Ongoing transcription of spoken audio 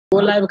वो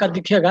लाइव का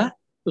दिखेगा,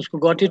 उसको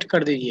गॉट इट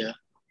कर दीजिएगा।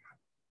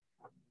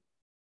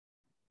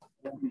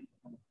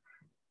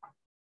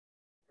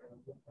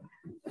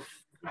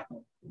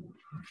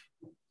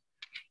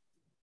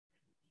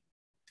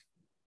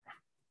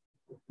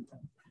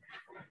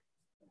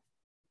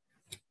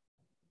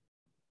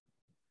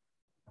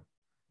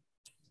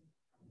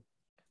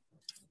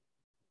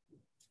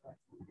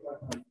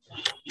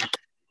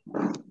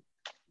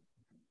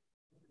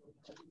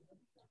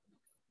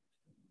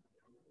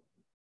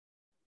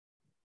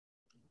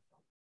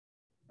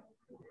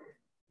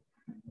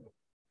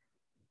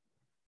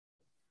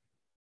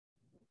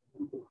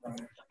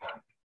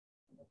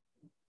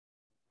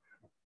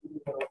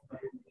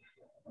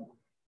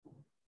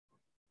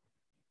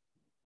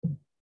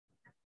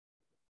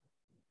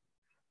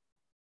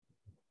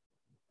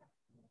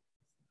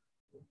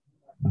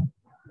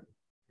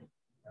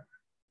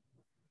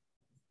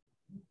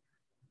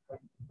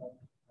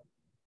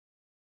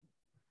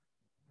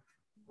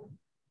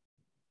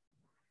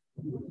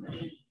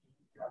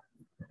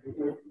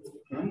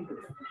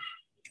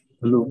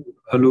 Hello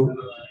hello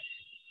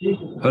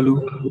hello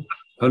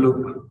hello.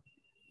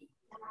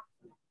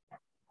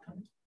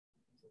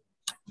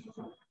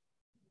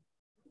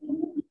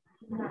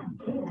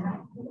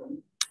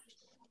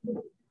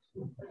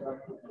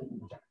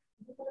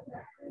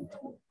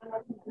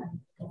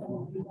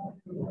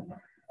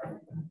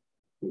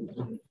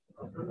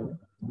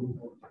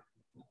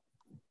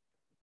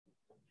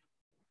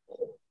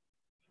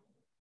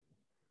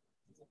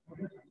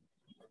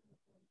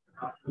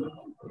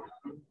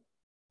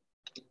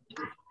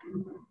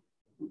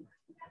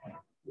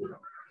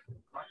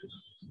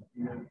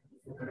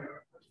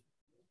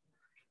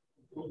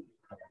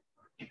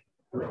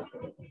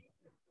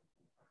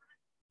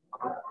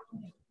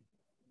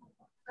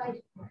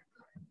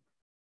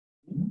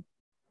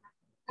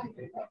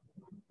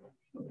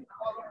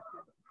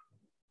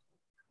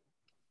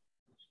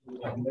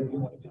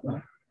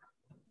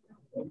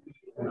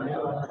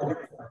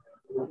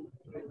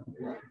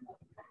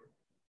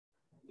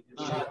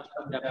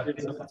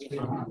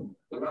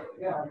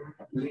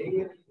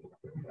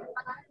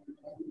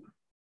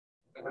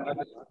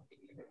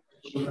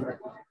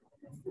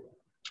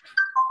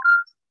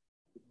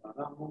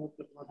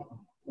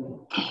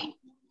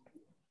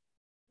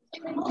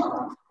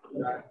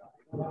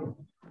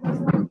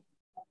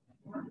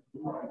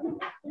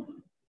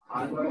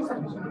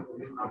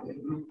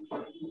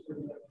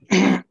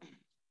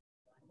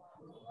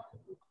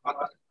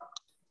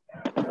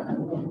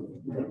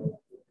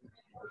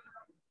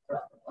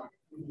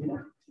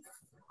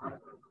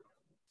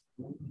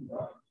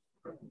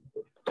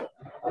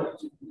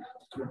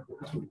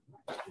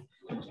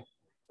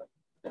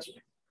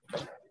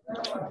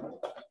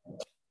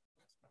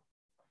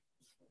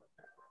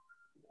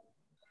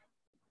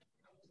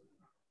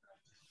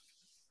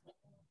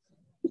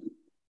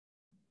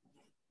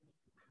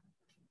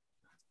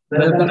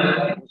 Welcome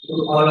to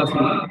all of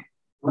you.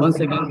 Once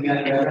again, we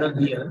are gathered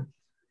here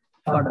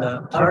for the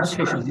third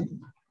session,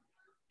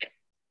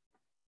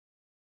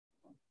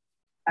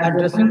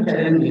 addressing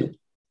challenges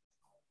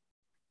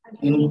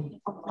in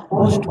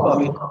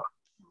post-COVID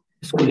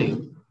schooling.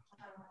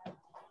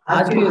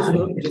 आज के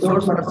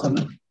resource person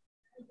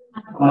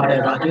हमारे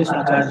राजेश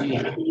आचार्य जी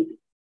हैं,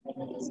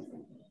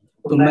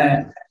 तो मैं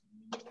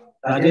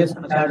राजेश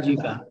आचार्य जी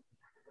का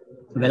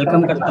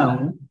वेलकम करता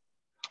हूं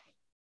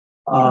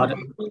और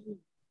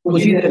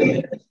कुछ ही देर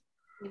में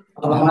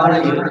अब हमारा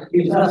ये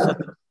तीसरा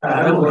सत्र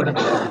प्रारंभ हो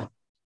रहा है।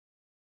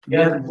 We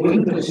are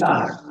going to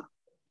start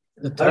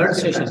the third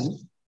session.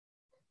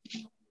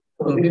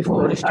 So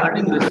before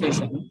starting this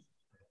session,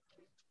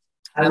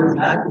 I would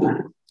like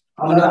to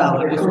honor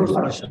our resource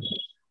person.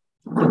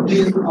 So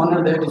please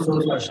honor the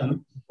resource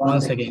person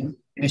once again,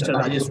 Mr.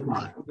 Rajesh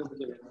Kumar.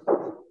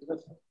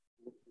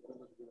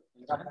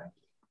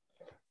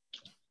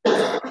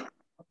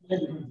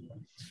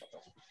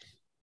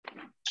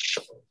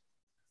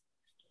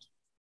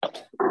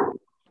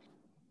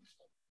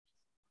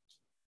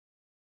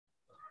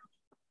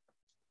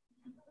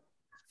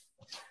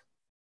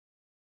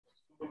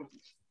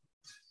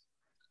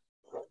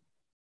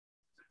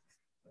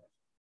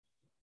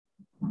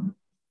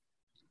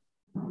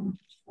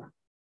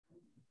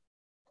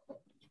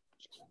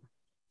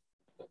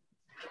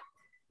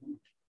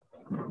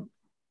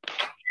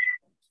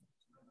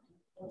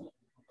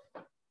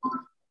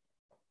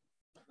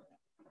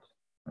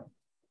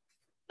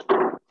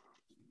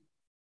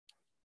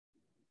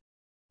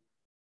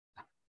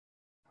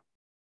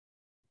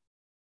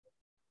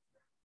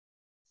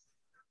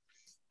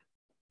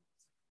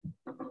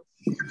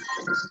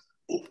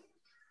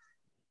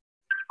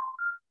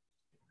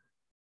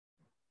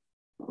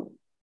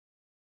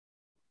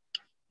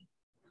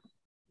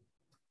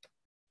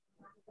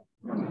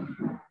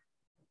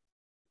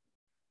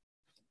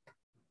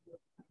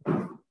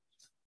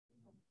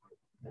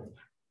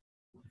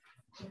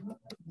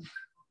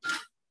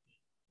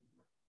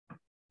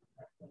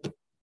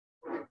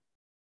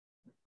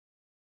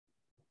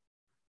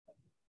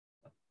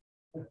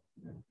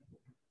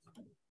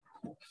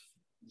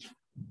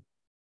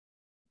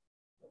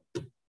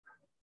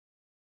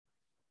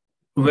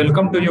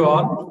 Welcome to you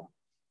all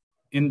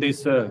in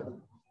this third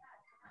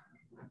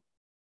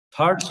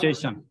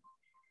session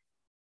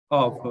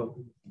of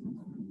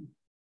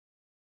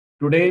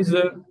today's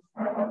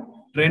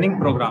training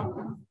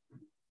program.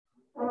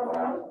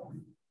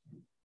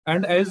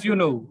 And as you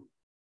know,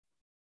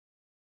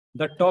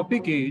 the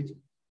topic is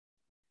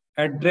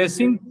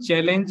addressing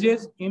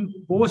challenges in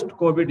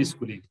post-COVID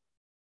schooling.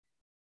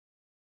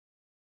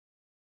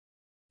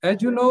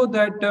 As you know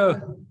that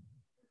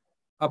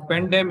a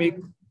pandemic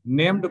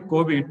named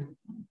COVID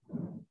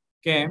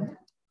came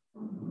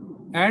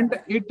and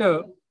it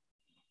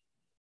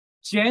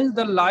changed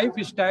the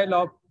lifestyle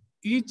of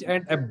each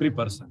and every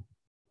person.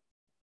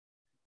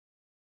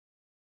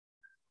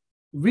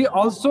 We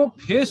also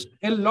faced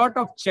a lot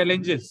of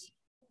challenges,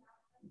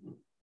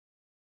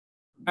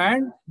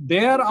 and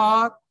there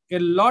are a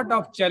lot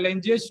of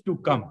challenges to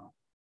come.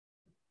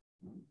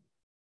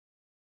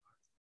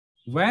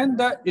 When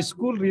the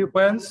school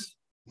reopens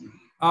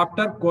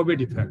after COVID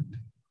effect.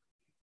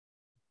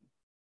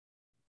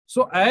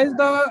 So as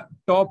the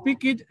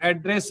topic is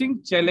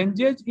addressing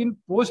challenges in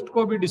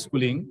post-COVID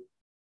schooling,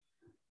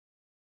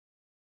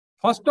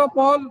 first of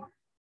all,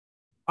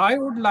 I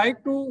would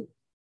like to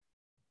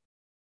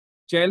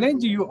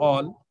challenge you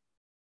all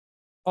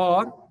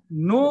or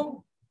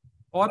know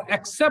or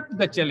accept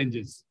the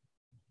challenges.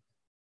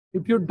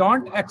 If you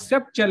don't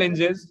accept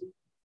challenges,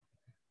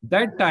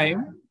 that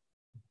time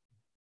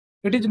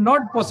it is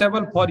not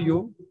possible for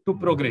you to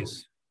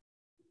progress.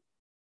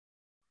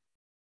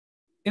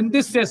 In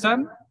this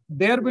session,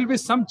 there will be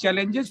some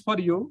challenges for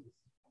you,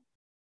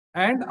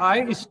 and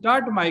I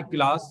start my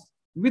class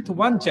with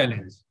one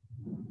challenge.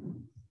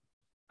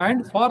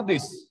 And for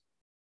this,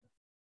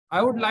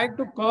 I would like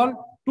to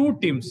call two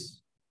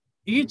teams.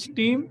 Each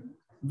team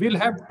will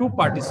have two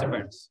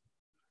participants.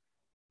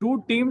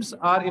 Two teams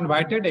are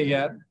invited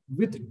here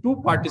with two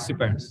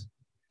participants.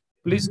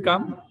 Please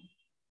come.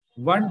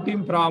 One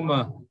team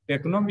from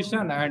Techno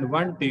Mission and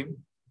one team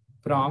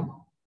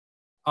from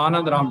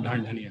Anand Ram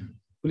Dhandhania.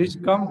 Please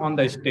come on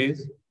the stage.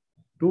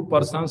 Two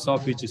persons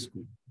of each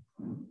school.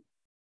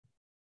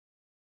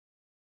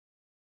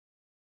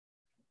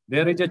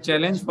 There is a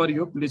challenge for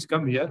you. Please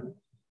come here.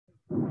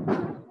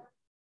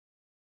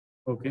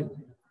 Okay.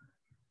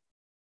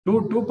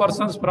 Two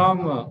persons from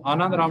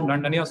Anand Ram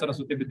Dhandhania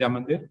Saraswati Vidya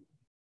Mandir.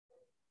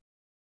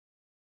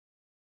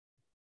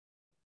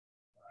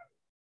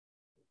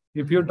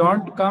 If you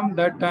don't come,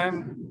 that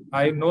time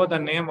I know the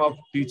name of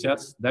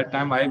teachers. That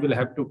time I will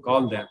have to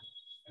call them.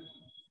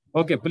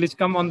 Okay, please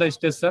come on the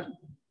stage, sir.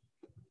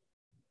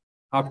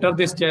 After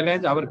this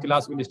challenge, our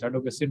class will start.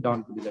 Okay, sit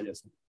down,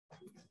 please.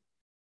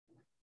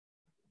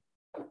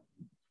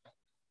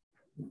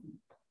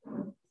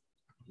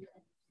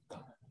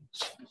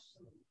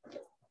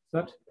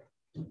 Sir,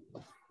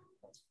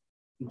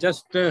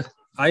 just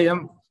I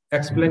am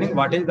explaining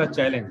what is the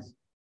challenge.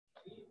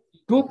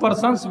 Two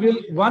persons will,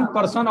 one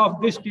person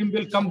of this team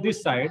will come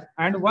this side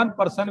and one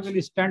person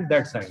will stand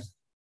that side.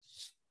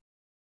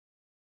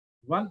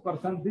 One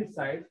person this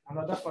side,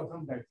 another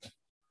person that side.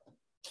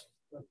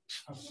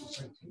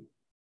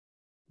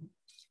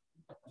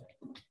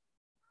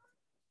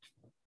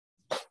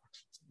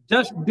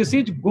 Just this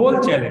is goal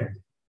challenge.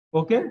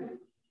 Okay.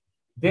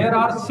 There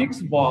are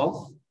 6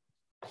 balls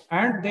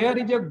and there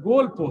is a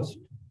goal post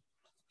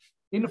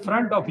in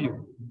front of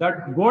you.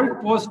 That goal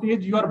post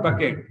is your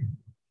bucket.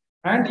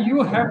 And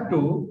you have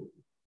to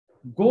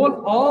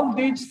goal all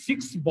these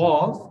 6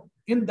 balls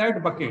in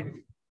that bucket.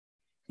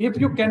 If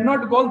you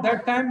cannot goal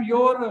that time,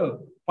 your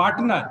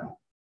partner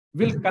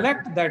will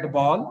collect that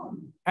ball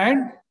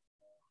and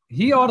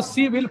he or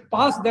she will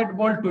pass that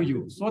ball to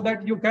you so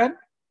that you can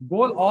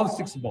goal all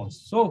 6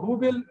 balls. So who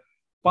will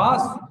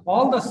pass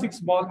all the 6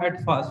 balls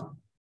at first,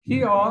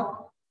 he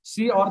or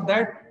she or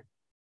that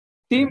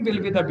team will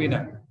be the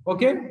winner.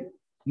 Okay.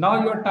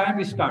 Now your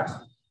time starts.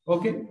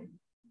 Okay.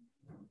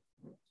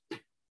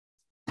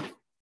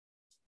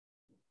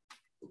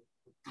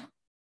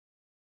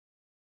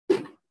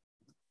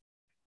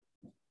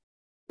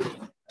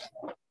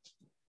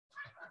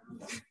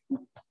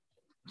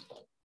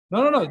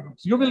 No.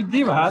 You will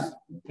give her.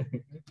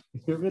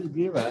 You will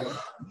give her.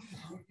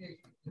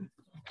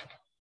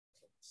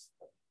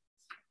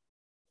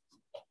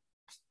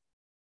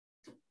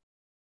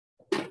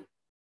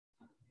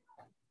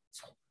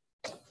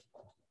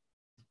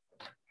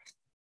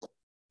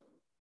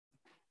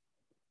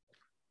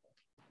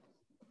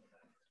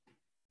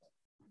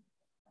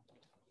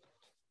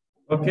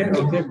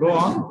 Okay, go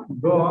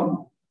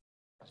on.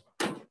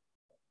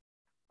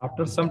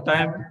 After some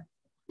time,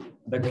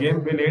 the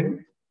game will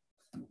end.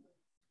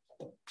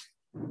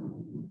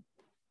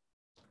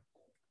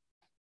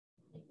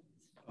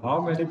 How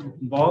many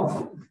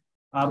balls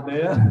are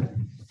there?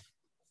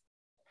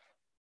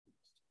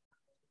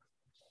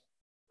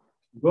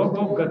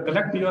 Go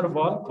collect your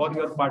ball for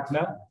your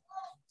partner.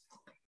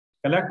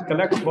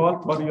 Collect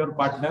ball for your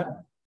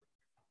partner.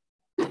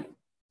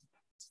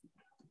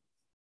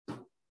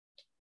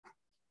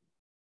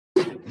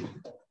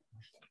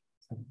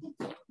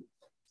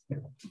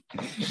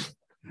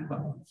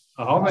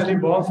 How many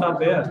balls are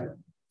there?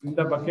 in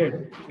the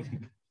bucket.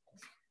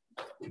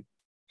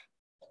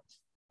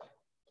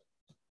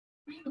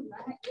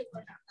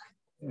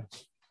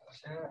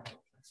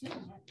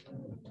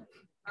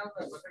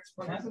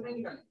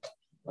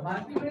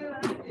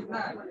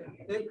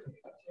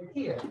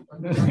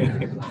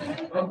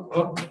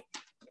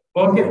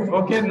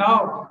 Okay.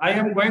 Now I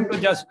am going to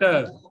just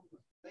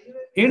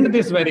end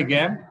this very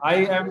game.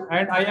 I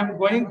am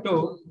going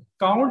to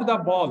count the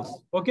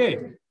balls.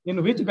 Okay,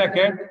 in which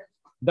bucket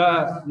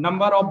the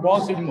number of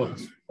balls is more.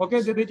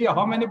 Okay, Didiji,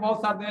 how many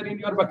balls are there in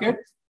your bucket?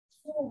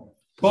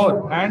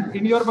 4. And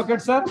in your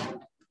bucket, sir?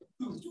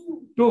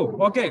 2.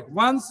 Okay,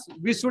 once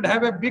we should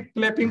have a big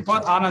clapping for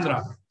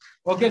Anandra.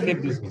 Okay,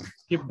 leave this one.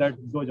 Keep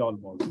those all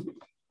balls.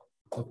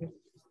 Okay.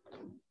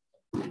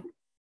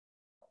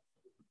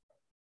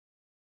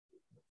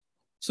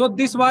 So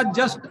this was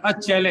just a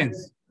challenge.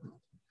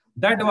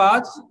 That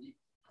was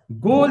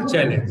goal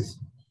challenge.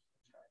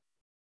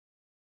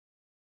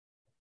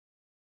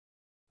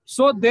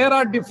 So there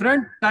are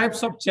different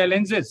types of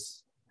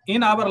challenges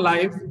in our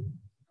life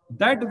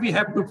that we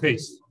have to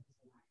face.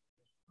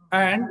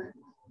 And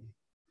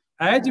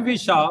as we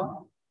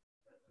saw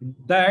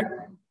that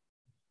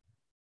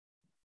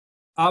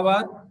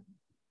our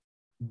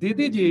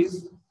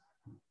Didijis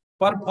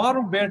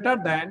perform better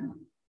than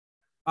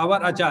our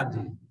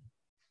Acharji.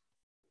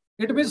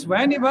 It means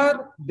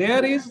whenever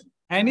there is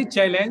any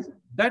challenge,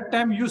 that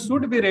time you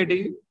should be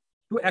ready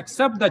to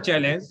accept the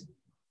challenge.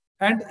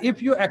 And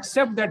if you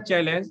accept that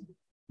challenge,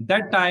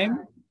 that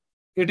time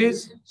it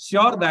is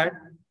sure that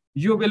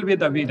you will be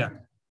the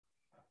winner.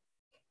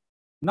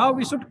 Now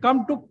we should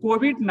come to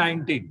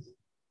COVID-19.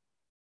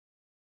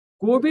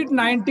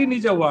 COVID-19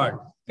 is a word.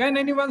 Can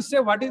anyone say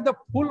what is the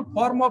full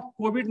form of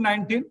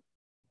COVID-19?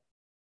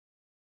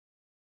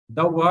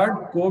 The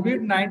word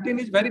COVID-19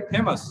 is very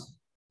famous.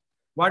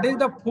 What is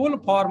the full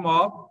form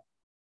of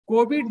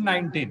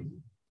COVID-19?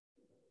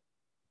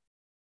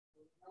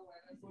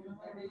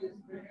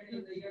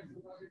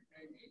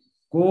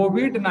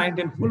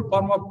 COVID-19, full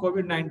form of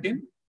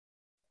COVID-19.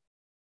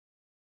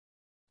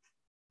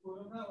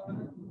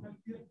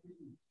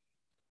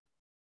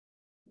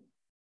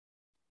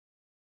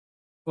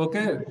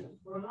 Okay.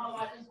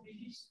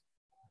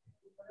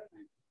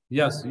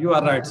 Yes, you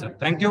are right, sir.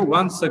 Thank you.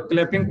 Once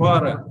clapping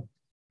for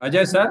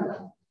Ajay,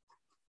 sir.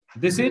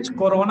 This is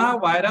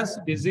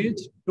coronavirus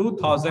disease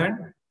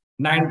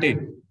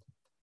 2019.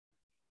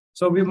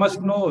 So we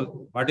must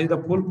know what is the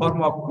full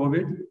form of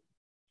COVID.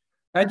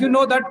 As you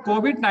know that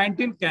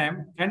COVID-19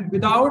 came and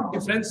without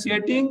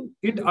differentiating,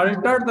 it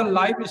altered the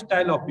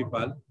lifestyle of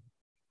people.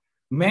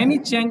 Many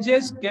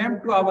changes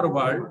came to our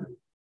world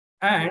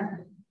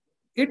and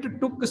it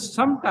took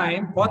some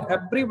time for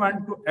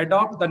everyone to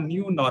adopt the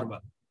new normal.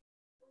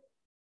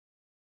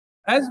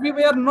 As we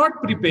were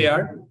not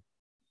prepared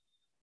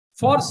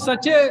for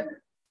such a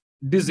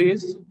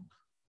disease,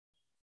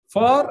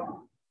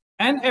 for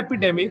an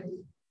epidemic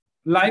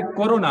like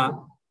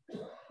corona,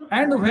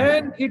 and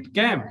when it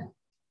came,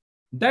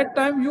 that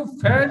time you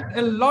felt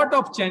a lot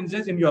of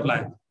changes in your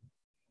life.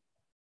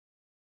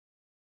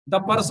 The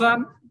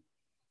person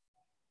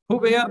who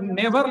were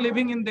never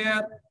living in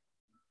their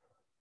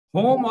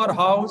home or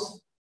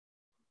house,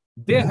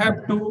 they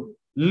have to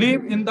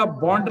live in the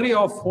boundary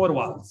of 4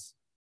 walls.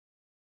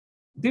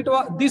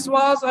 This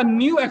was a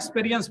new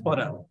experience for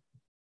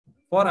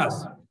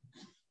us.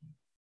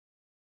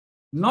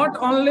 Not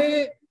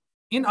only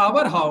in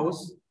our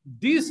house,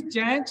 this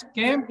change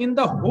came in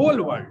the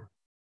whole world.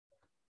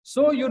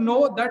 So you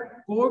know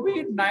that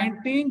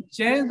COVID-19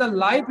 changed the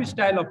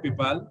lifestyle of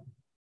people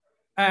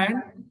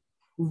and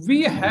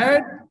we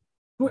had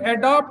to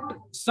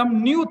adopt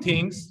some new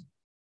things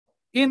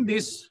in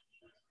this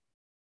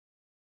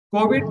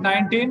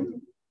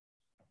COVID-19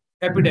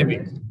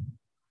 epidemic.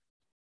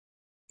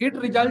 It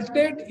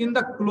resulted in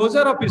the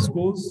closure of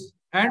schools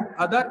and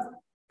other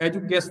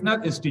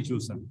educational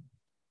institutions.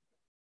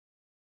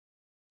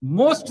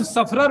 Most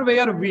sufferer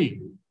were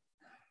we,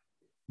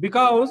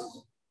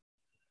 because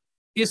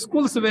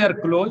schools were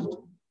closed,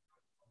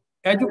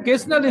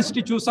 educational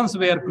institutions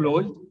were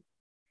closed,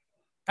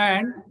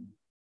 and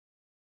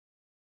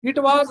it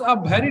was a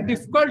very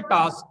difficult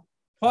task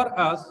for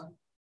us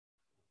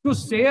to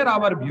share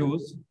our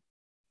views,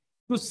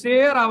 to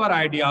share our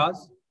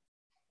ideas,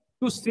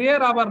 to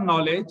share our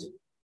knowledge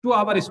to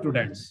our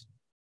students.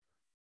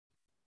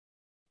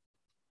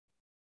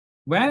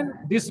 When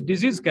this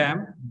disease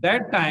came,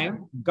 that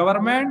time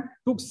government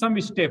took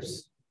some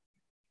steps.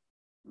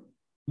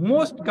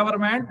 Most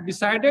government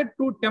decided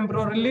to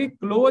temporarily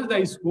close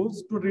the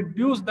schools to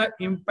reduce the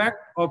impact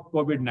of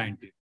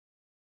COVID-19.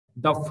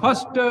 The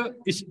first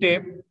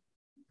step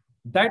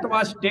that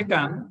was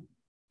taken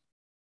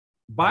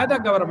by the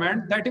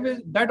government,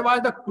 that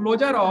was the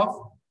closure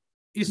of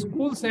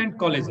schools and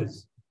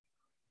colleges.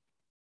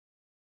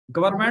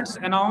 Governments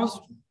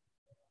announced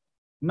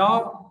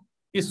now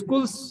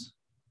schools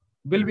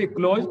will be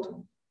closed,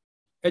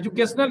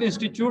 educational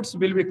institutes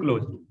will be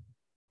closed.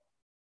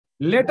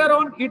 Later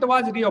on, it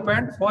was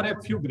reopened for a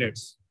few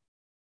grades.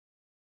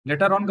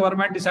 Later on,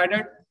 government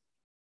decided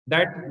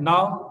that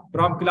now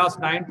from class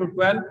 9 to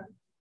 12,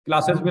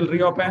 classes will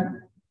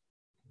reopen.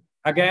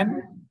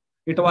 Again,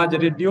 it was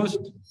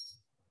reduced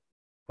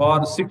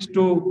for 6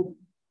 to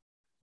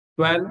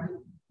 12,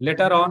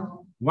 later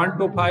on 1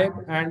 to 5,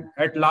 and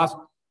at last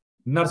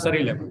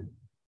nursery level.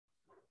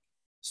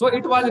 So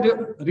it was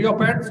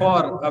reopened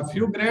for a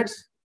few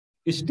grades,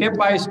 step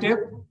by step.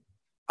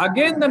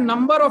 Again, the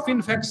number of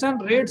infection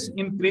rates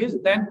increased,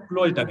 then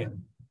closed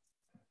again.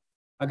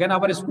 Again,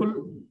 our school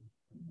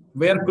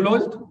were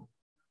closed.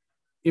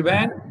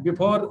 Even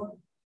before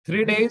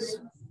 3 days,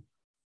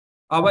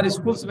 our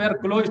schools were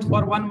closed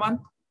for 1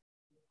 month.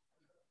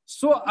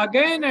 So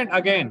again and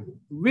again,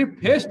 we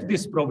faced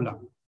this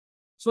problem.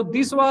 So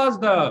this was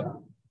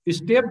the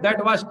step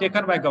that was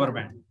taken by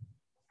government.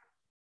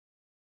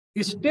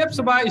 Steps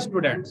by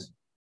students.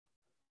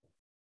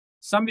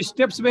 Some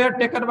steps were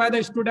taken by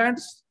the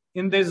students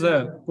in this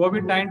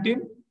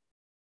COVID-19.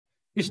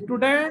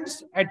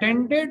 Students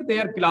attended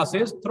their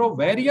classes through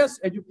various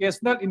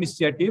educational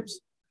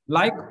initiatives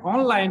like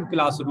online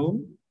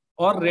classroom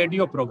or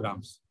radio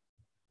programs.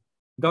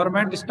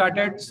 Government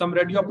started some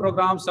radio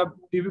programs, some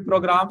TV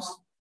programs,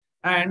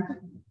 and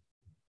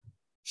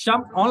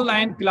some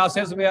online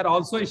classes were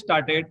also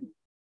started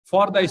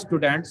for the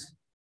students,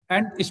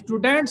 and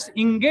students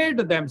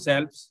engaged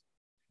themselves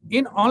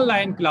in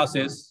online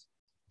classes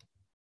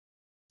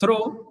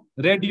through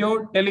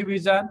radio,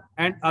 television,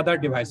 and other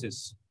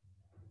devices.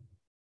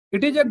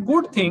 It is a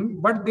good thing,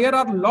 but there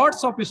are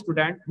lots of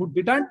students who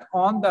didn't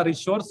own the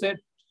resources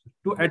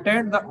to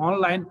attend the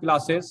online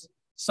classes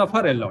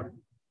suffer a lot.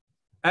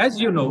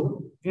 As you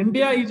know,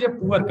 India is a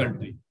poor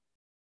country.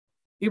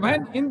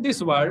 Even in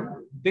this world,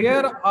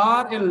 there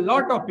are a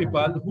lot of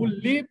people who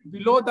live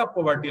below the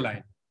poverty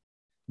line.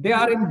 They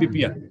are in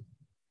BPL.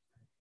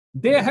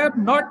 They have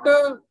not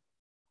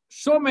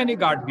so many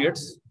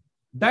gadgets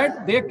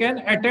that they can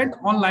attend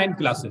online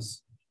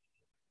classes.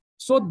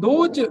 So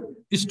those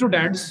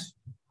students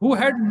who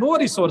had no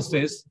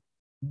resources,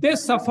 they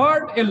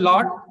suffered a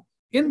lot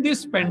in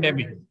this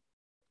pandemic.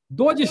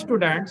 Those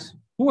students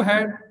who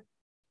had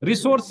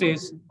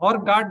resources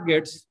or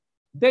gadgets,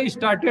 they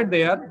started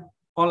their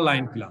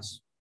online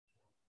class.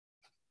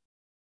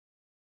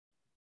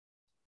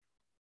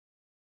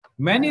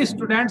 Many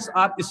students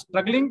are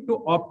struggling to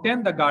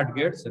obtain the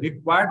gadgets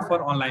required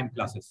for online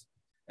classes.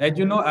 As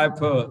you know, if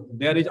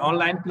there is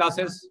online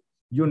classes,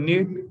 you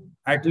need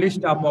at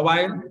least a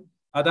mobile.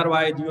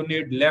 Otherwise, you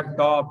need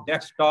laptop,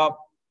 desktop,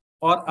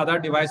 or other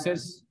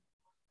devices,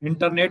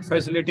 internet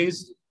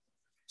facilities.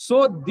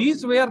 So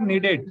these were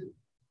needed,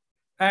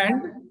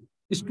 and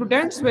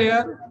students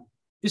were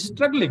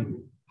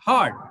struggling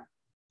hard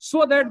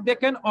so that they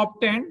can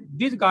obtain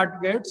these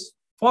gadgets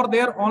for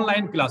their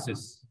online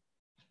classes.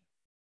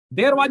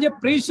 There was a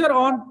pressure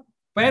on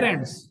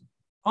parents,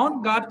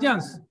 on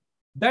guardians,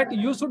 that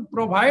you should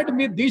provide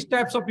me these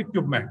types of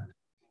equipment.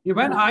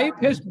 Even I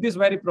faced this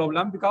very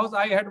problem because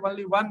I had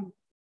only one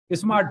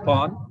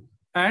smartphone,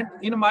 and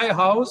in my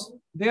house,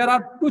 there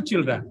are 2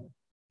 children,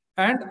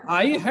 and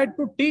I had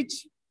to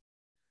teach.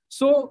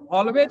 So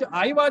always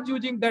I was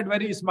using that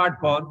very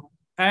smartphone,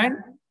 and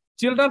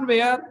children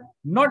were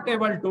not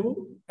able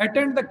to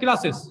attend the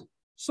classes.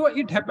 So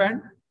it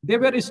happened, they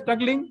were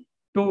struggling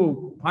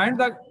to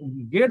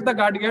get the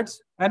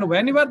gadgets, and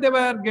whenever they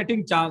were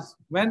getting chance,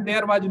 when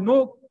there was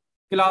no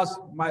class,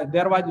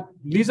 there was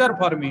leisure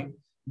for me,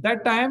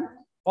 that time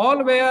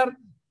both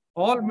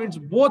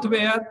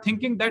were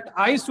thinking that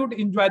I should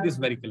enjoy this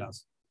very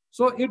class.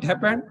 So it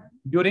happened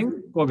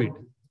during COVID.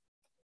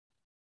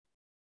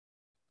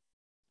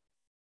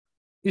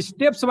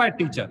 Steps by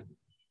teacher.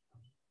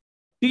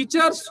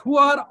 Teachers who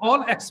are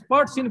all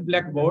experts in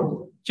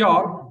blackboard,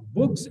 chalk,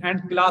 books,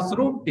 and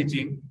classroom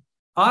teaching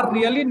are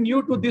really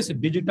new to this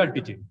digital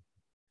teaching.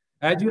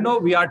 As you know,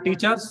 we are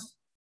teachers,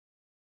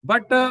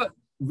 but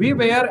we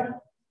were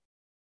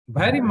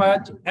very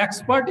much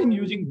expert in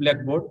using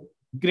blackboard,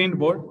 green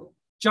board,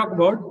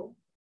 chalkboard,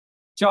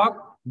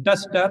 chalk,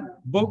 duster,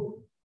 book.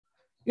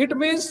 It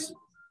means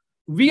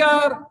we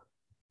are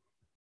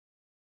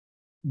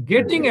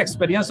getting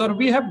experience, or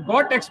we have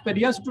got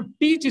experience to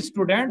teach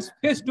students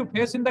face to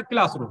face in the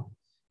classroom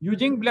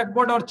using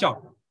blackboard or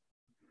chalk.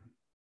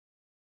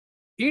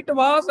 It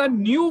was a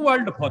new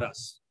world for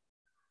us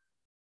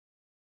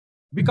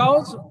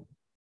because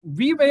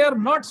we were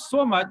not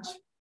so much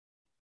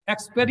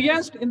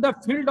experienced in the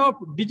field of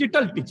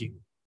digital teaching.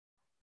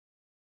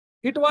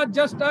 It was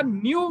just a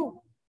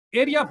new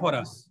area for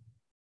us.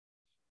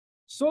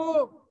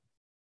 So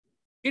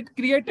it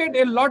created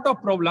a lot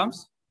of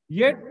problems,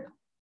 yet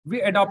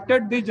we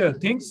adopted these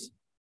things.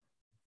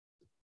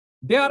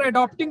 They are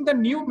adopting the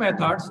new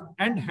methods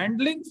and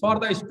handling for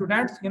the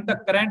students in the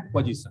current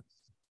position.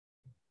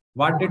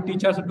 What did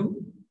teachers do?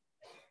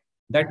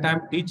 That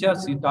time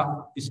teachers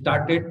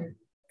started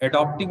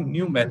adopting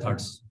new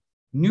methods,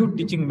 new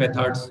teaching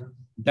methods,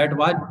 that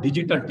was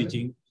digital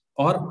teaching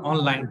or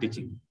online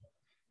teaching.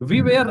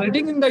 We were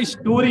reading in the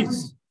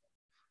stories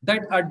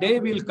that a day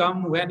will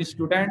come when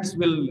students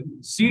will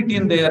sit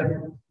in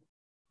their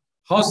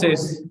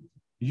houses.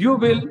 You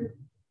will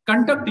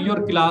conduct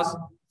your class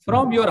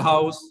from your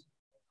house.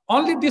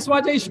 Only this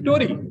was a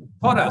story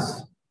for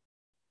us.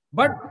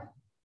 But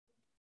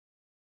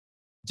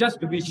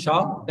just we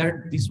saw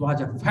that this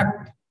was a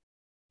fact.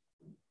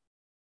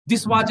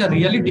 This was a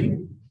reality.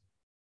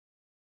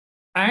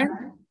 And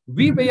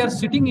we were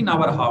sitting in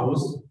our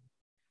house.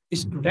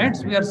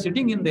 Students were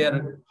sitting in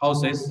their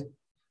houses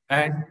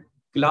and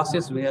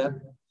classes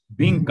were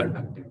being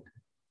conducted.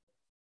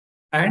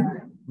 And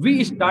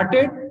we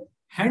started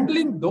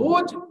handling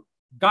those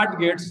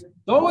gadgets,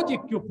 those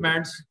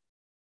equipments.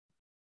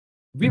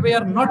 We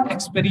were not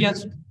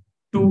experienced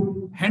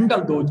to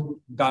handle those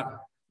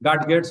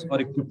gadgets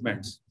or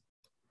equipments.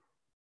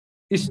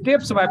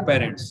 Steps by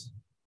parents.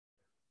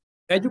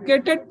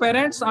 Educated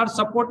parents are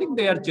supporting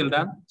their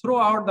children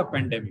throughout the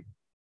pandemic.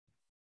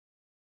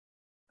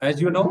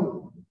 As you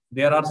know,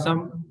 there are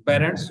some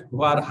parents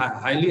who are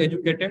highly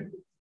educated.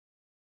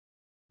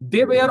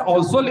 They were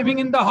also living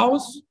in the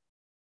house.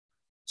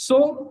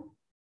 So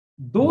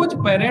those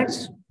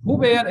parents who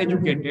were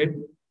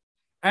educated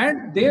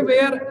and they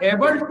were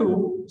able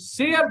to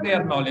share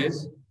their knowledge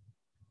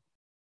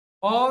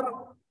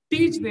or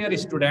teach their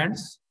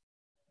students,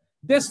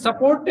 they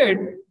supported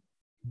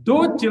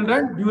those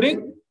children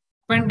during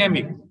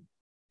pandemic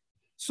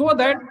so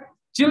that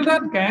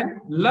children can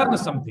learn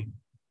something.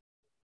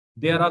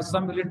 There are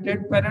some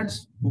illiterate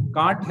parents who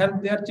can't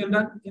help their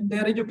children in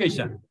their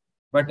education.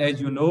 But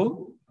as you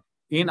know,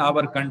 in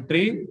our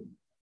country,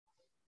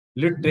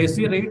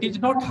 literacy rate is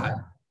not high.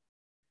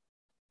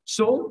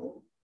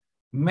 So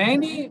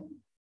many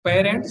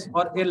parents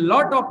or a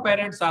lot of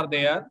parents are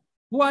there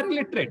who are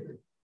illiterate.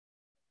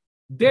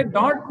 They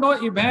don't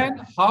know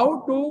even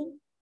how to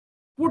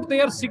put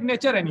their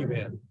signature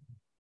anywhere.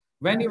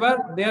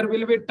 Whenever there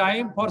will be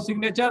time for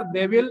signature,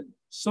 they will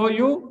show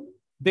you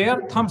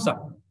their thumbs.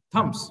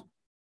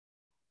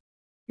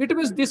 It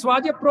means this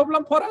was a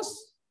problem for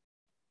us.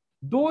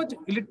 Those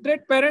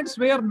illiterate parents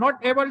were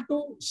not able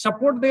to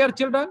support their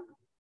children,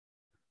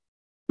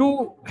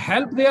 to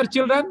help their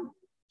children.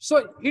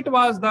 So it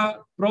was the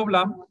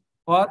problem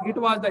or it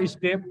was the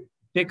step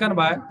taken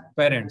by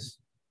parents.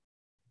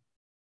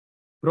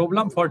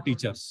 Problem for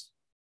teachers.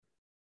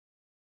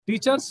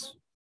 Teachers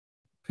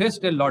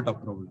faced a lot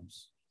of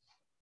problems.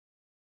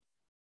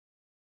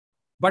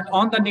 But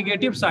on the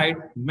negative side,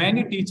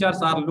 many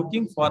teachers are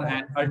looking for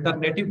an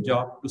alternative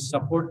job to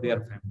support their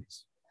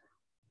families.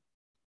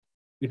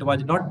 It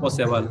was not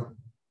possible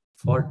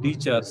for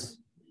teachers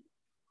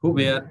who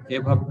were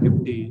above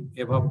 50,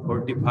 above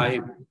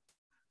 45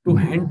 to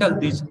handle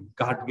these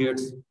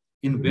gadgets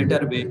in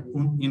better way,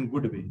 in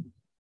good way.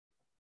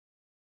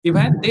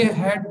 Even they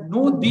had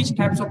no these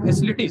types of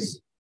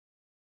facilities.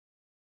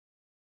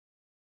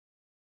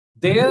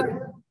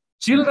 Their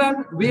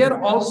children were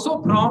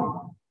also from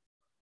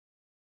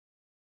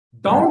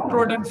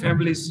downtrodden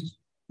families,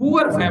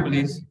 poor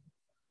families,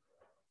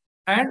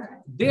 and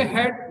they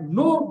had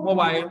no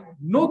mobile,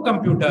 no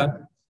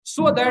computer,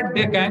 so that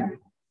they can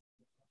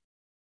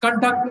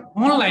conduct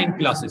online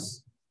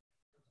classes.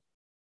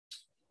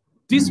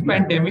 This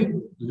pandemic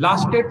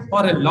lasted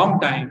for a long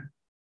time,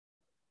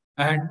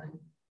 and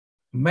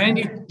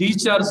many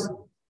teachers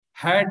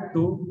had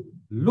to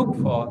look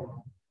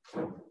for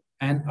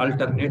an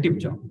alternative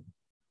job.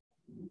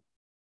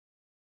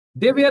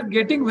 They were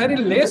getting very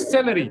less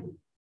salary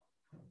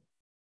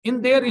in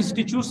their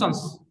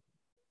institutions,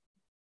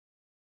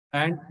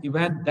 and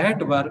even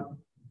that work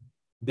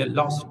they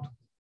lost,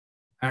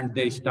 and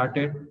they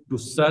started to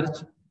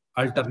search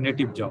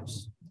alternative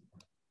jobs.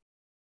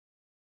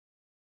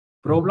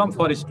 Problem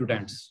for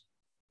students.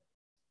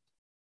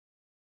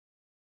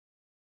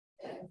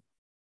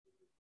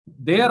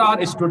 There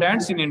are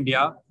students in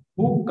India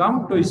who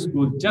come to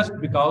school just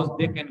because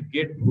they can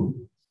get food.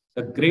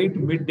 The great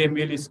midday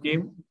meal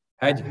scheme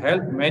has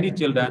helped many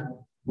children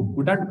who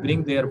couldn't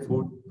bring their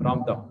food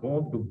from the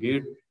home to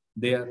get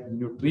their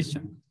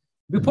nutrition.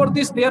 Before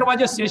this, there was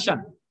a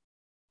session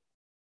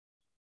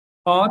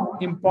on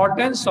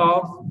importance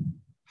of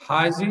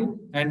hygiene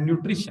and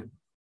nutrition.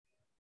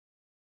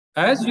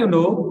 As you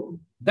know,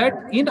 that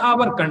in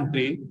our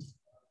country,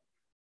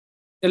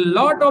 a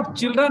lot of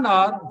children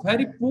are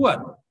very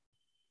poor.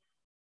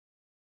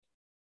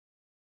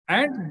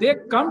 And they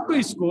come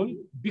to school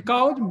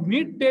because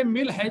midday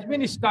meal has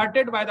been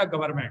started by the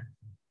government.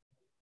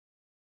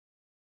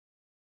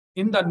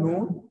 In the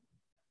noon,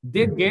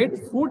 they get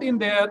food in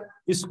their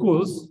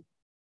schools,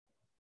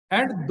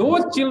 and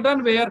those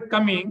children were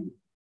coming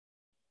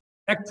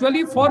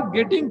actually for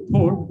getting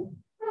food,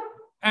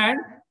 and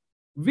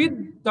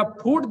with the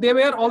food they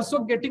were also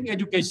getting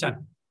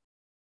education.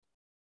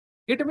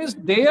 It means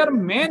their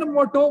main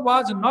motto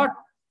was not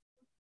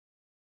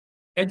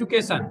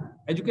education.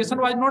 Education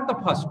was not the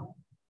first.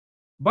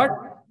 But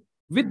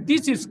with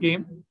this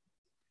scheme,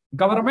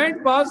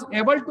 government was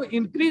able to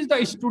increase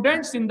the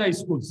students in the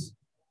schools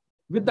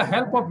with the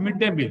help of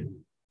midday meal.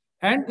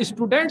 And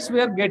students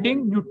were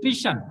getting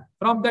nutrition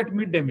from that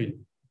midday meal.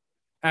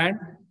 And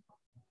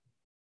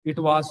it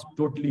was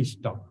totally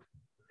stopped.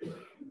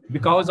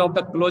 Because of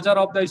the closure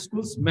of the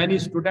schools, many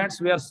students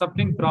were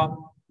suffering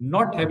from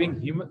not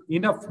having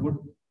enough food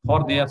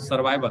for their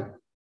survival.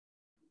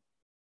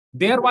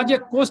 There was a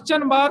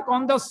question mark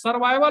on the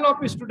survival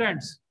of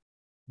students.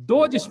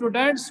 Those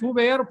students who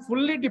were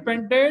fully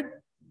dependent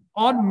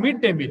on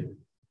midday meal.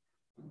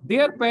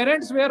 Their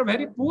parents were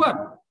very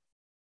poor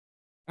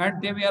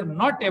and they were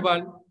not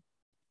able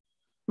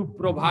to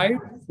provide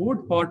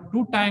food for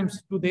 2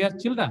 times to their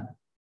children.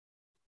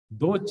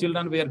 Those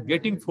children were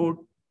getting food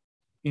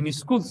in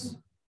schools,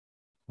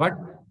 but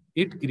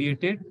it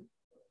created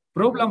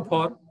problem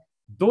for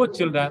those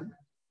children.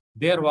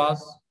 There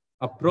was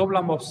a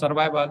problem of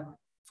survival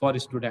for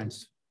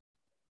students.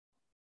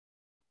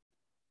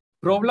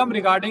 Problem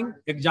regarding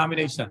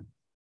examination.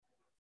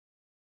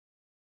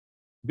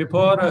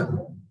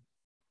 Before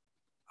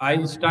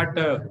I start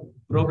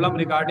problem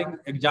regarding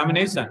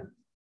examination,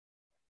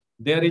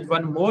 there is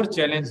one more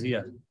challenge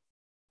here.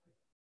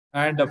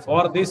 And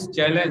for this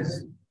challenge,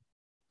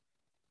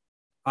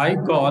 I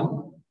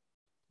call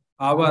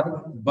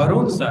our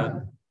Barun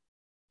sir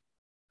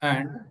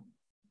and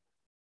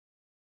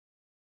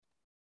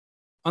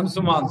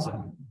Ansuman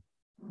sir.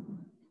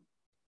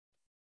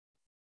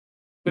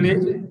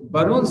 Please,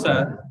 Barun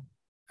sir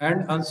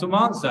and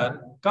Ansuman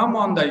sir, come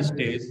on the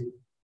stage.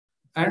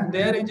 And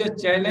there is a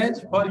challenge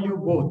for you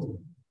both.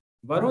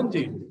 Barun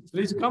ji,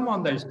 please come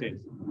on the stage.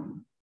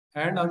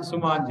 And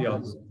Ansuman ji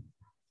also.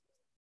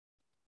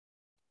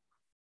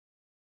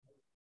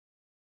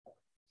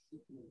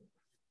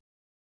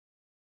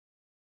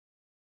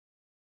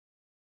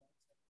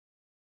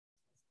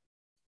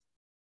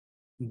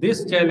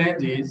 This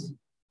challenge is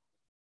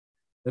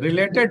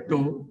related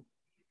to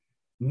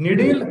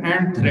needle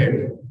and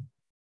thread.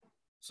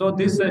 So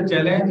this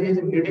challenge is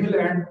needle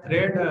and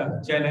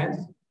thread challenge.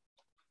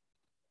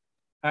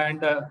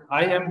 And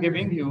I am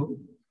giving you,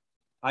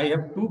 I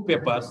have 2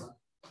 papers.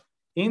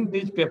 In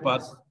these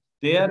papers,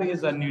 there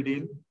is a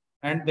needle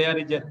and there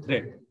is a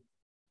thread.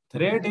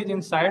 Thread is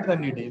inside the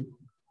needle.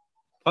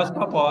 First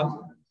of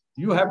all,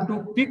 you have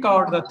to pick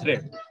out the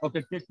thread.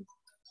 Okay, take it.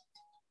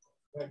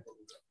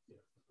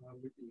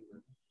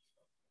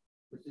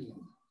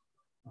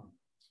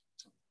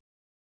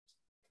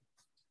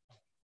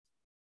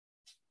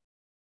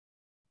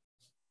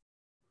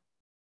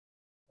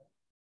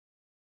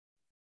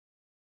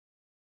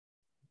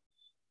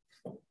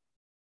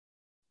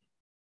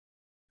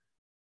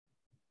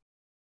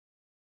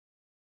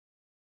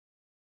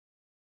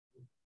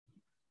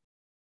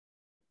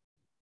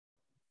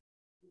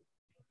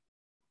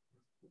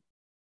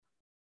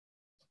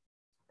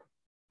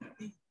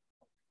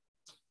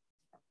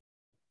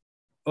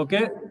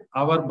 Okay,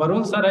 our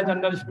Barun sir has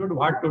understood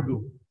what to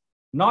do.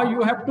 Now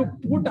you have to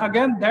put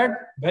again that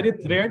very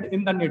thread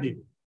in the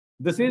needle.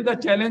 This is the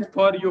challenge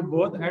for you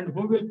both, and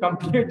who will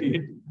complete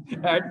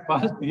it? At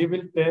first, he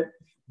will say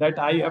that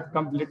I have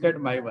completed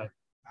my work.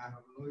 I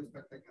have no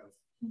spectacles.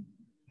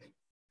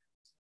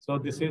 So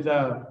this is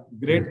a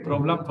great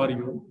problem for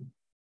you.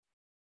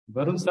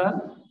 Barun sir,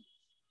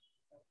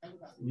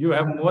 you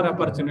have more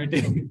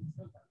opportunity.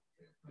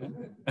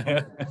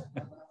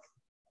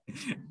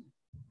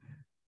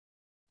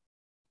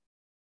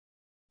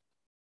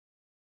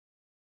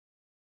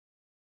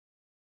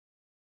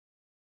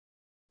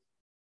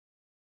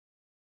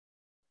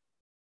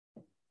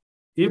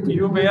 If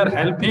you were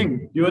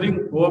helping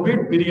during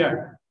COVID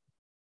period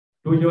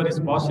to your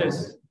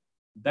spouses,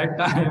 that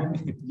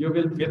time you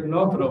will feel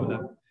no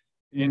problem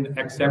in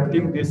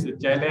accepting this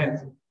challenge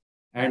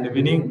and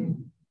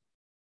winning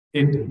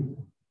it.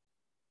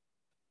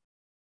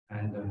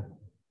 And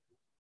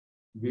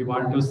we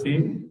want to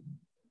see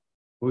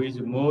who is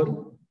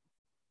more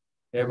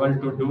able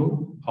to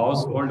do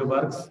household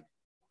works.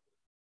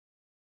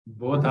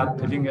 Both are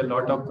feeling a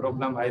lot of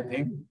problem, I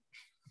think.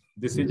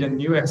 This is a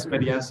new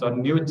experience or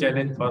new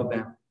challenge for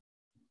them.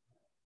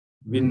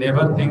 We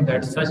never think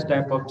that such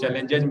type of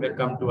challenges may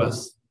come to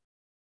us.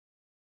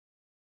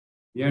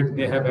 Yet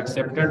they have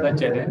accepted the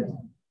challenge.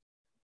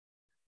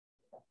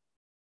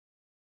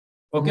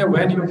 Okay,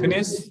 when you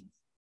finish,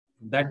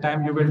 that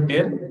time you will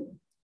tell,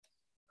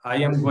 I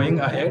am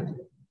going ahead.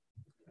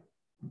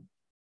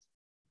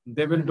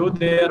 They will do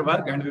their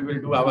work and we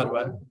will do our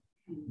work.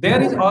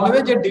 There is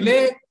always a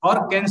delay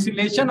or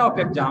cancellation of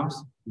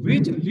exams,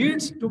 which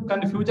leads to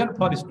confusion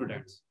for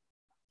students.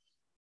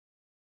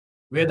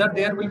 Whether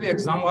there will be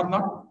exam or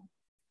not,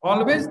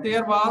 always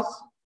there was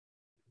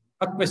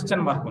a question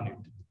mark on it.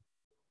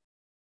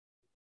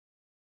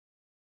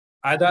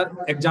 Either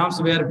exams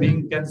were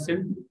being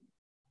cancelled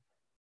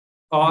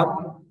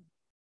or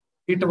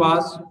it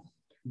was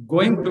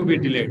going to be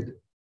delayed.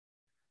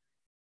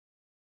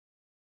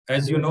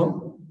 As you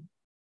know,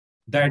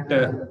 that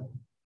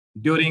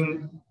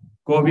during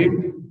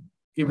COVID,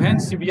 even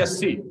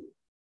CBSE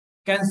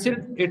cancelled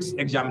its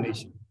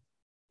examination.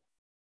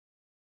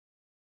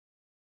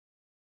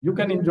 You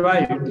can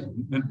enjoy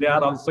it. They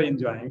are also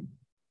enjoying.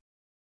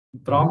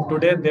 From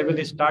today, they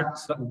will start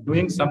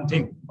doing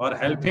something or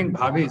helping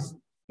bhabis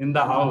in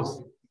the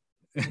house.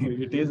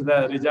 It is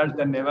the result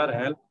they never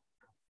help.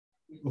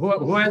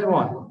 Who has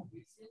won?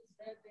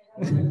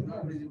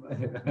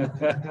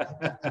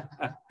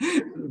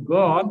 Go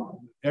on.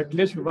 At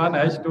least one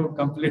has to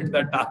complete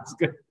the task.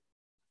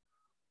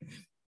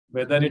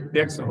 Whether it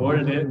takes a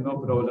whole day, no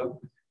problem.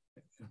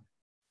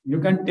 You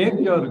can take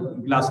your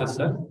glasses,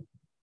 sir.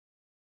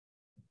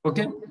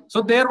 Okay.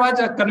 So there was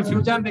a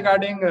confusion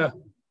regarding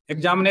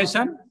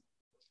examination,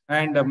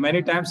 and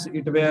many times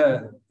it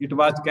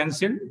was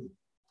cancelled.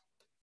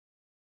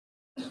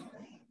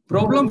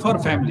 Problem for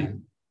family.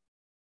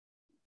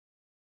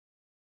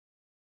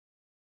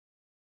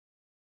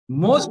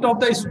 Most of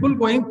the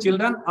school-going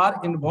children are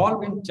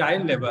involved in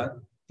child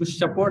labor to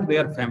support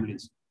their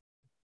families,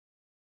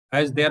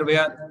 as there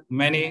were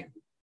many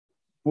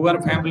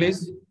poor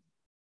families,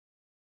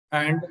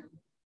 and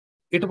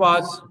it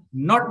was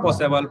not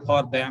possible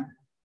for them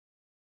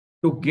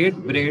to get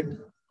bread,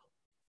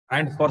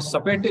 and for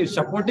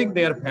supporting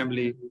their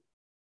family,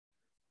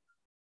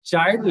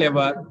 child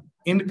labor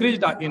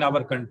increased in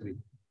our country,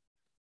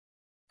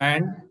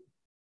 and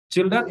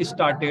children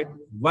started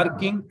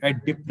working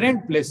at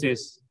different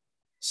places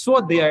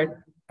so that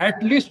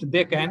at least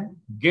they can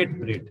get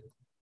bread.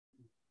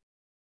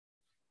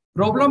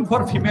 Problem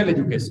for female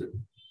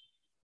education.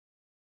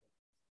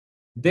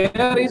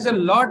 There is a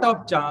lot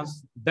of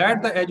chance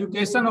that the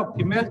education of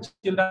female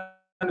children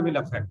will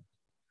affect,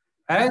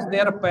 as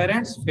their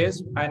parents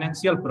face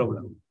financial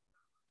problem.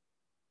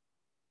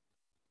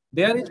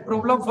 There is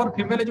problem for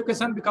female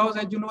education because,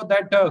 as you know,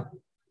 that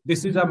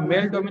this is a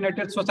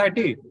male-dominated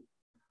society,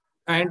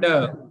 and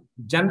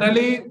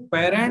generally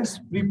parents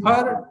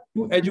prefer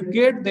to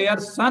educate their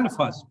son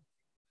first.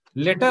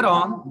 Later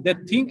on, they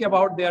think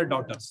about their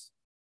daughters.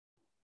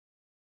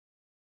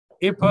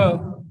 If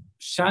a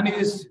son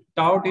is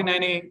taught in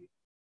any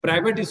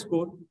private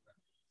school,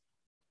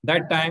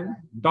 that time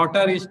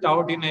daughter is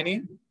taught in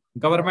any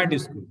government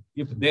school.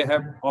 If they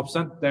have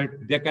option that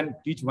they can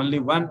teach only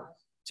one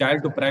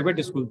child to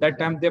private school, that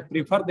time they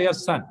prefer their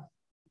son.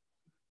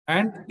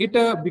 And it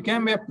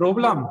became a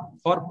problem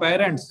for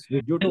parents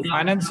due to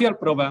financial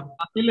problem.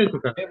 They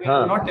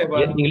will not able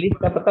to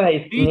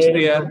teach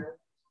their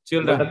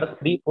children.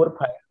 3, 4,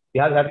 5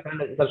 Bihar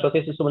Jharkhand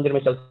Saraswati Shishu मंदिर में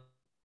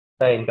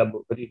चलता है इनका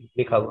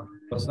लिखा हुआ.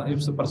 If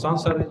Prashant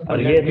sir,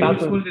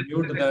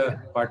 mute the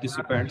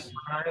participants.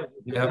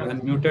 They have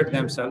unmuted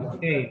themselves.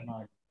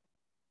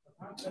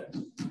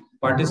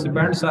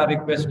 Participants are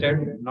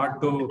requested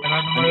not to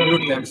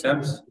unmute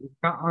themselves.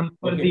 इसका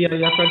answer दिया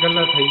जाता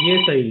गलत है, ये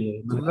सही है,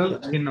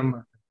 मतलब ये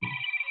number.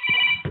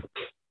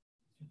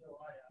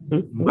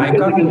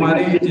 Maika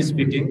Kumari is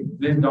speaking.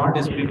 Please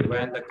don't speak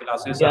when the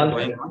classes are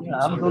going on.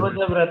 हम दोनों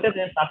जब रहते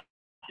थे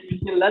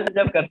लंच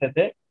जब करते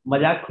थे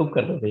मजाक खूब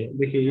करते थे.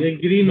 देखिए ये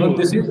ग्रीन हो,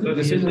 this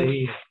is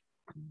सही है.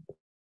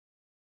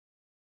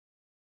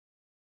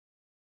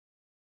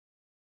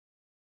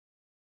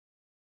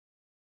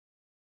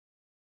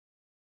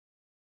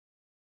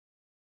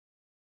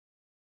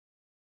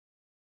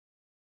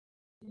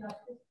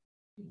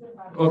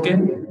 Okay.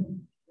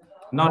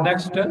 Now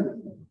next,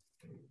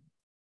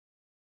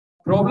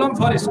 problem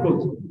for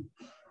schools.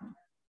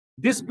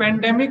 This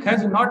pandemic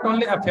has not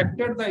only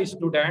affected the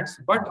students,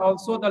 but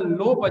also the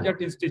low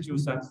budget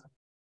institutions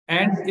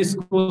and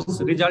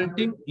schools,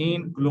 resulting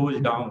in close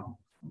down.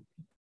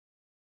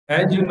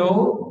 As you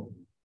know,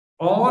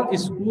 all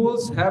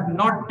schools have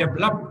not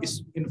developed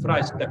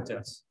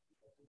infrastructures.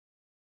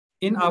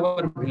 In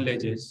our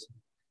villages,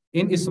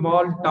 in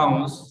small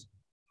towns,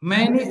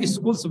 many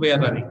schools were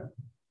running.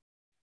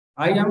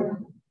 I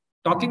am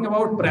talking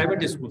about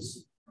private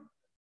schools.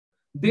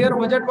 Their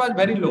budget was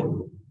very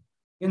low.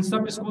 In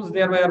some schools,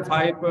 there were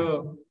 5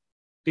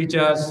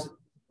 teachers,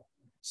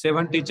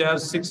 7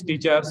 teachers, 6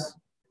 teachers,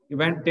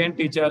 even 10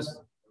 teachers.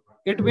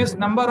 It means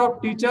number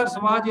of teachers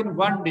was in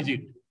 1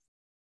 digit.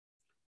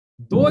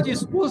 Those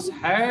schools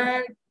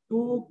had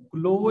to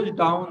close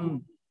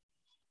down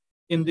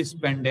in this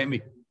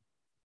pandemic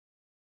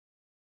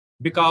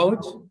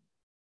because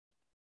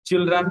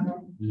children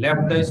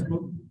left the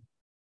school.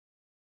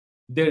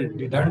 They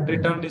didn't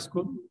return to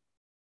school,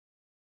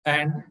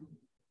 and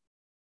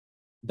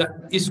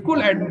the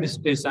school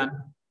administration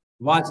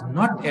was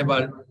not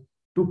able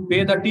to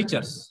pay the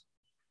teachers.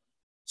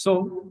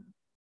 So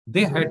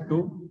they had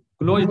to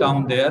close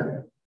down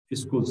their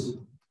schools.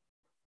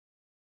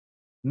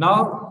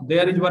 Now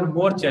there is one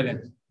more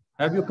challenge.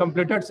 Have you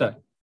completed, sir?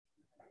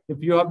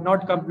 If you have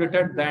not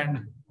completed,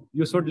 then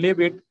you should leave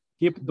it.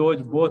 Keep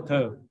those both,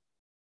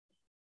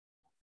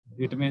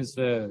 it means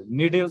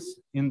needles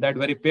in that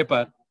very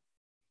paper.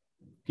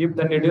 Keep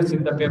the needles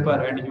in the paper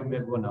and you may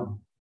go now.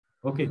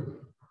 Okay.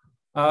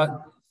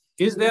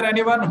 Is there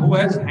anyone who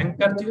has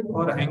handkerchief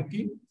or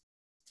hanky?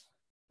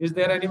 Is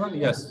there anyone?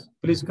 Yes.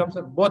 Please come,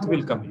 sir. Both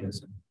will come here,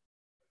 sir.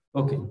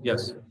 Okay.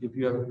 Yes. If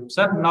you have,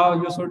 sir, now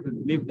you should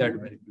leave that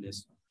very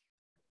place.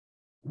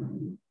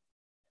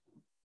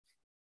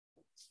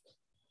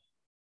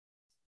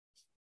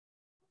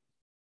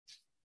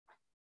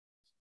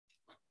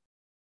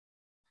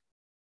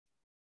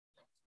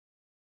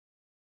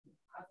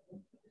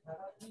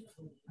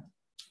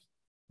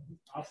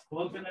 आप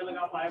खोल के नहीं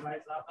लगा पाए भाई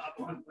साहब, आप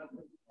on कर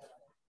दो।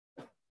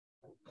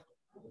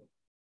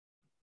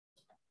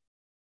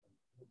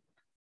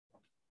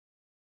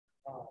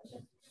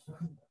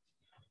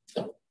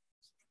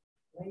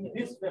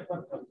 This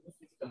paper.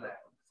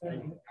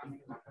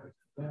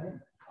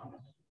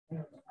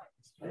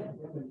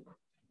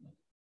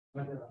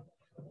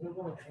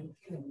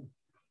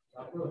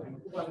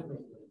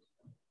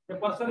 The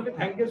person with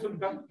hanky should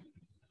come.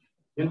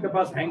 जिनके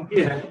पास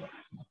हैंकी है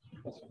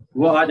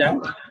वो आ जाए.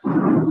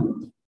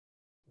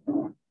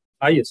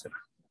 आइए sir.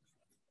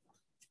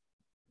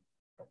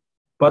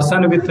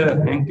 Person with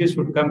hanky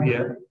should come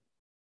here,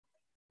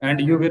 and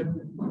you will,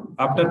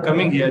 after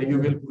coming here, you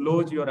will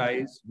close your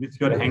eyes with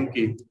your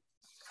hanky,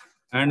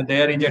 and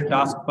there is a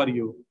task for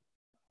you.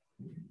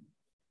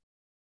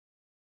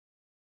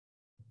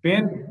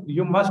 Pen,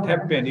 you must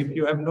have pen. If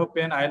you have no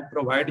pen, I'll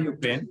provide you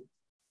pen.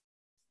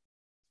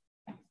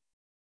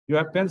 You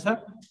have pen,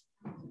 sir?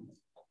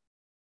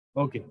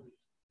 Okay.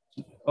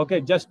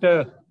 Okay, just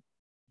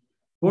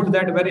put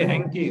that very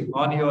hanky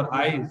on your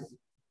eyes.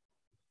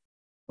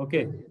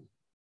 Okay.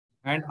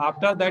 And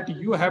after that,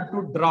 you have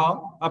to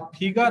draw a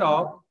figure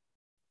of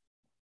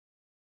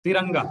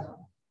Tiranga,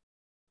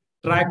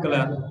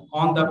 tricolor,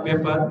 on the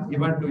paper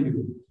given to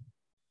you.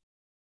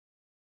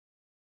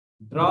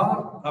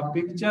 Draw a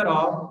picture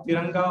of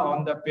Tiranga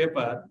on the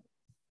paper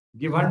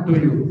given to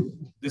you.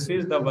 This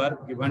is the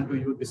work given to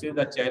you. This is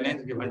the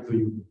challenge given to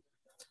you.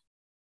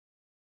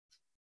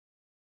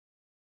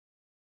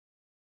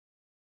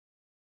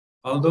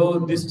 Although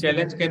this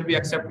challenge can be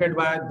accepted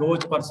by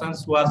those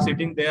persons who are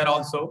sitting there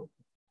also,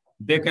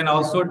 they can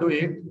also do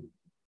it.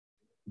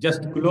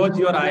 Just close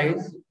your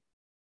eyes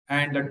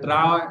and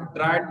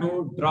try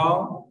to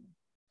draw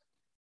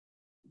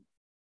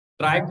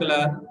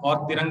tricolor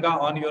or Tiranga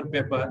on your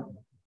paper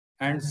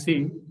and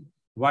see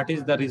what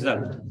is the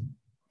result.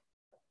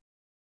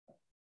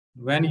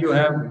 When you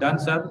have done,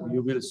 sir,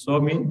 you will show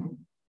me.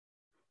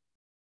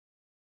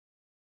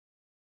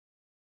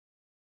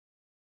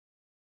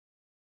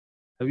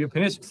 Have you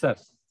finished, sir?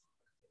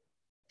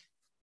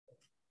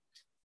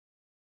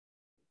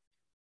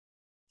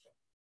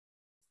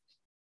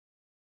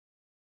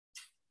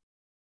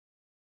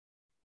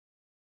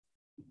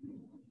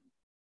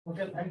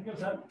 Okay, thank you,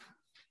 sir.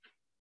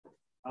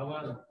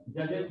 Our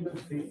judges will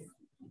see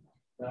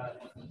the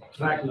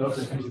track load.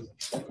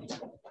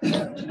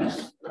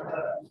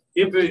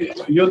 If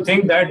you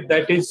think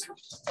that is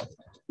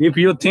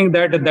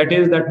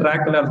the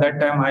track color, that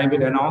time I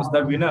will announce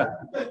the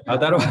winner.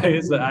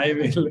 Otherwise, I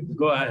will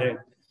go ahead.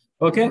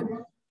 Okay?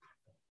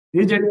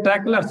 Is it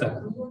track color,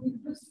 sir?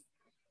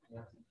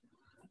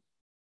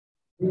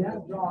 We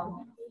have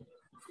drawn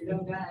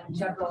Tiranga and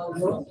Chakra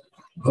also.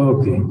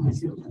 Okay.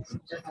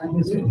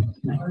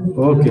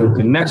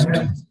 Okay. Next.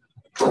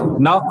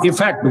 Now,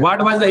 effect.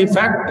 What was the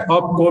effect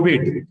of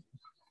COVID?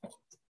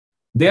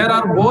 There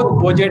are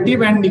both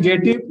positive and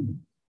negative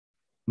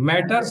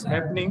matters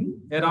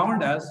happening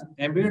around us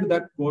amid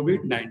the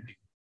COVID-19.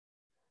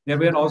 There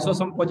were also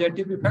some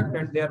positive effect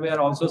and there were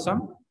also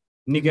some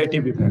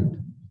negative effect,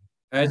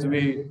 as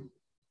we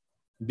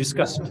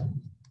discussed.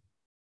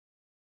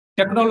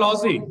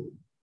 Technology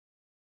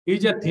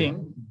is a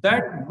thing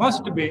that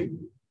must be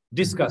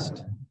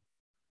discussed.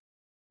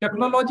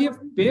 Technology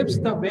paves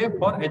the way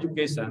for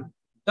education,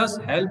 thus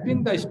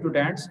helping the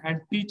students and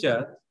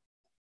teachers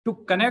to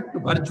connect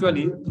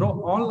virtually through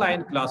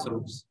online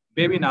classrooms,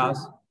 webinars,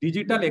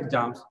 digital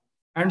exams,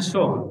 and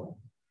so on.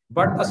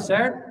 But the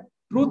sad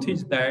truth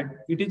is that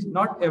it is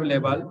not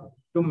available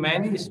to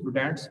many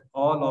students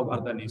all over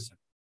the nation.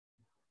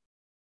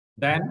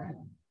 Then,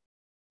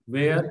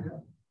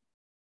 where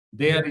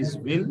there is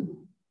will,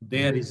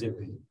 there is a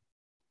way.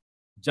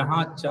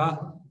 Jahan chah,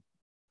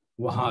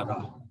 wahan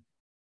rah.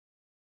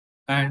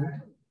 And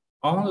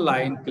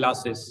online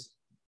classes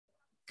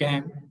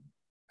came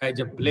as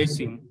a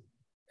blessing,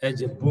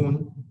 as a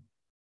boon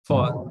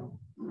for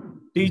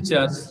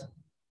teachers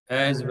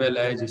as well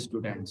as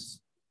students.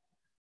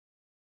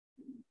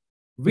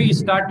 We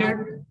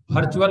started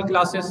virtual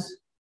classes.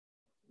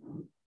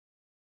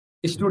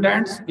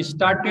 Students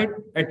started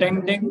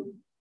attending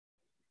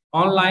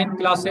online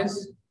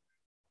classes.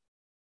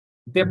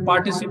 They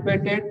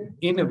participated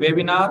in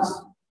webinars.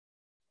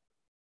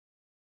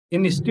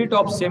 Instead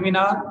of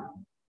seminar,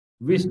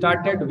 we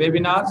started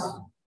webinars.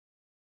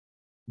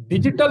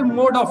 Digital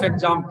mode of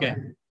exam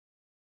came.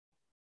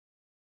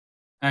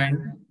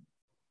 And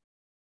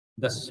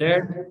the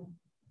sad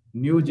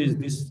news is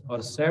this,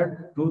 or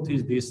sad truth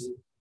is this,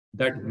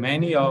 that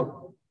many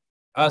of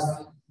us,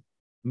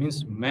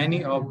 means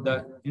many of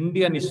the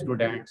Indian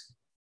students,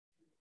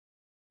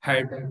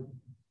 had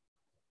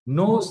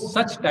no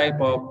such type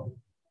of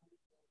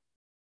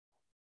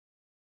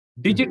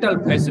digital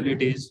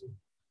facilities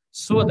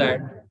so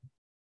that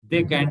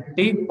they can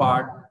take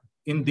part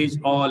in these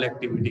all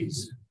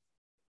activities.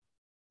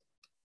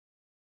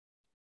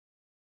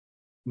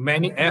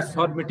 Many apps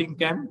for meeting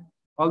came,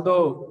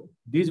 although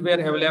these were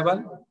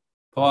available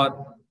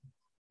for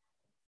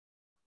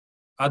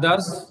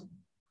others,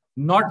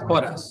 not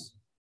for us,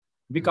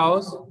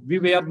 because we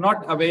were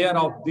not aware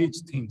of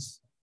these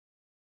things.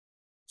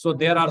 So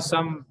there are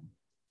some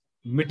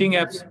meeting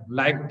apps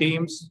like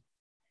Teams,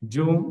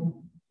 Zoom,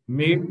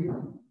 Meet,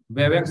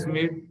 Webex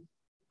Meet,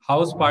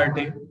 house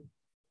party.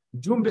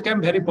 Zoom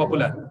became very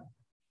popular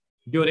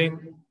during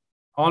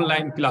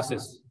online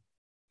classes.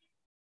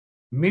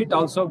 Meet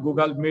also,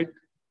 Google Meet.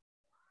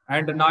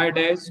 And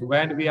nowadays,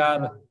 when we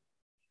are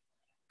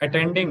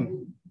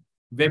attending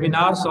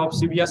webinars of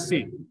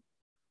CBSE,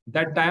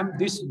 that time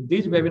these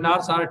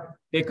webinars are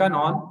taken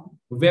on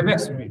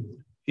WebEx Meet.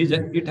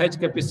 It has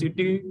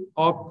capacity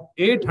of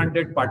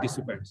 800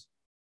 participants.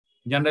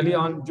 Generally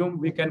on Zoom,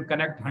 we can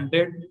connect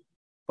 100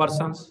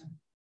 persons.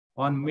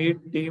 On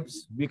Meet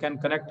Teams, we can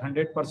connect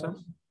 100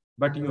 persons.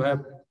 But you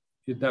have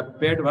the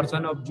paid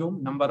version of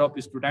Zoom, number of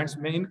students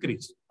may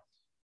increase.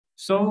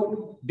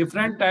 So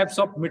different types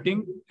of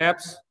meeting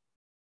apps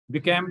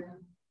became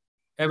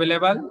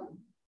available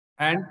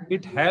and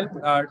it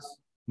helped us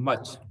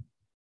much.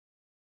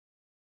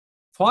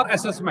 For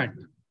assessment,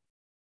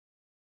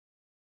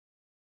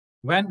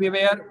 when we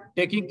were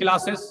taking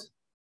classes,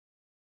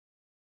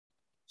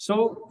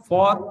 so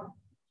for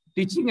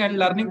teaching and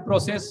learning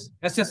process,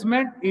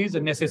 assessment is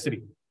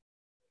necessary.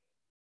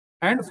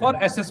 And for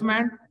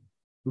assessment,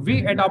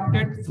 we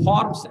adopted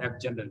Forms app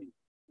generally,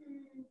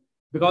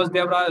 because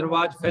there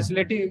was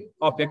facility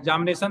of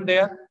examination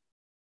there.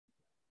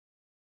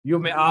 You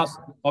may ask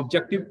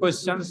objective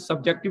questions,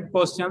 subjective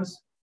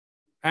questions,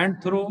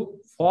 and through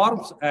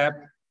Forms app,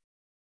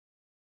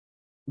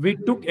 we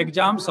took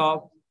exams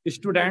of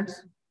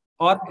students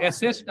or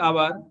assessed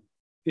our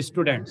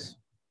students.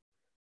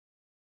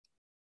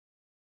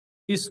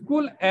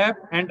 School app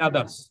and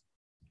others.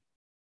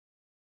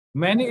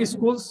 Many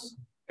schools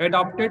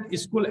adopted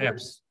school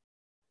apps.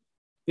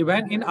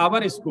 Even in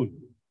our school,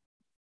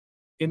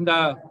 in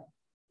the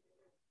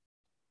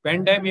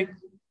pandemic,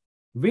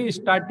 we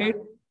started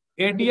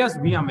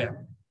ADSVM app,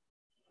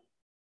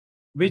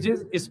 which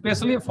is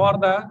especially for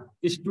the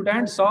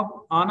students of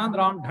Anand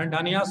Ram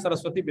Dhandhania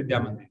Saraswati Vidya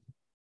Mandir.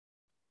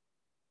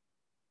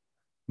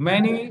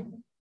 Many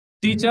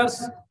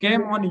teachers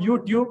came on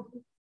YouTube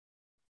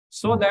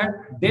so that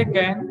they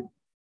can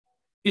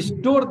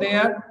store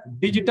their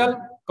digital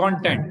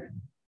content.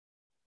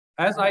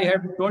 As I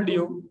have told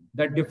you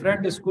that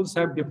different schools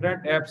have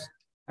different apps,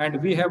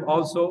 and we have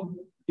also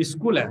a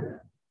school app.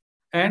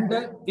 And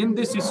in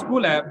this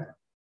school app,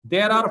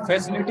 there are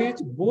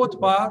facilities both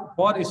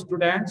for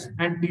students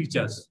and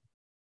teachers.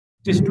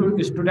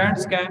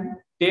 Students can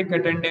take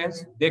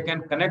attendance, they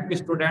can connect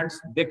students,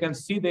 they can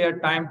see their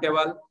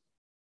timetable,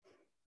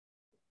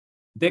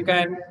 they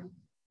can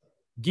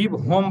give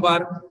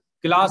homework,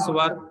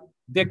 classwork,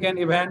 they can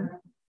even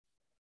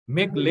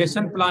make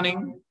lesson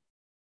planning,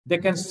 they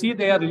can see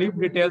their leave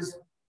details,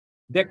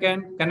 they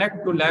can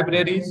connect to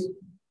libraries.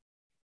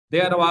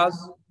 There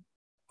was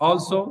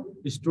also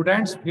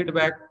students'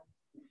 feedback,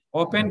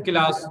 open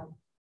class.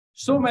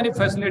 So many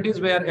facilities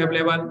were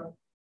available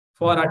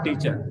for a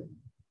teacher.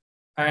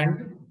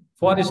 And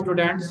for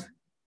students,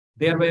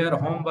 there were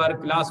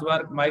homework,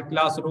 classwork, my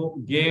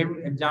classroom,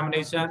 game,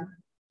 examination.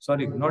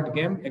 Sorry, not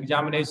game,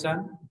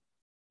 examination.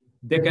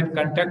 They can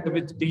contact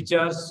with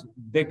teachers.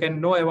 They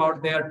can know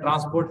about their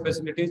transport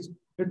facilities.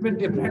 It means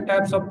different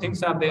types of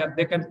things are there.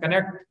 They can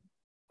connect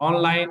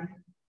online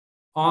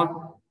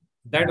on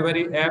that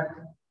very app.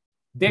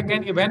 They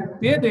can even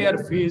pay their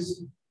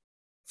fees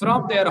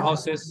from their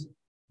houses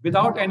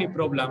without any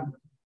problem.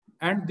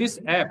 And this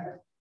app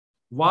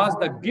was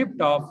the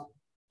gift of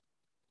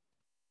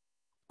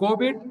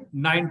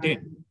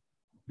COVID-19,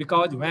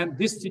 because when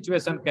this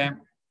situation came,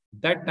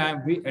 that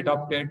time we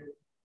adopted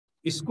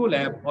a school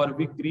app, or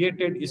we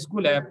created a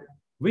school app,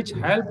 which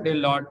helped a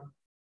lot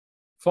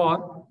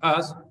for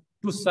us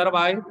to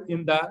survive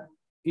in the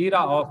era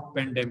of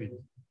pandemic.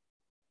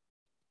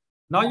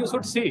 Now you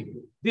should see,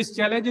 this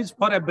challenge is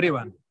for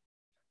everyone.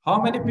 How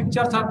many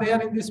pictures are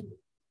there in this?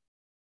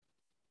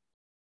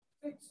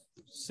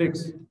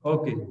 6.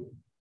 Okay.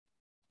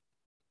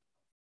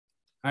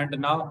 And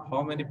now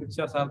how many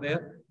pictures are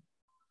there?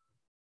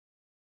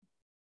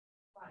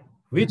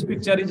 Which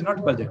picture is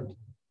not present?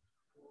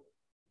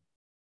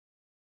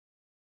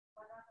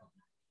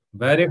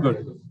 Very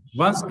good.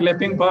 Once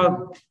clapping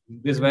for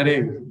this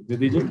very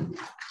Vidiji.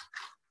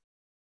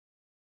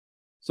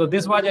 So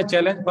this was a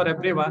challenge for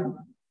everyone,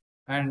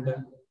 and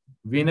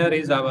winner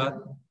is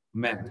our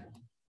man.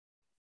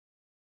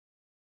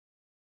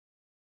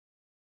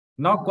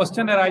 Now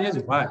question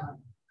arises, why?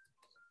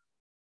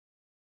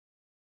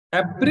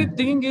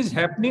 Everything is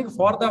happening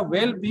for the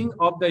well-being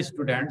of the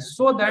students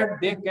so that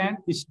they can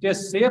stay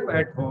safe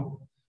at home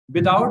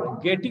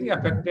without getting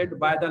affected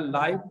by the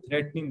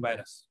life-threatening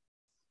virus.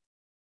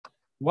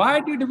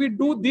 Why did we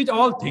do these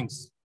all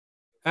things?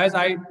 As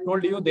I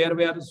told you, there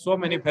were so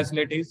many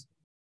facilities,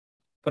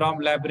 from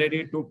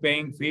library to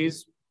paying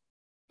fees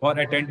for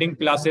attending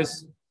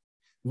classes.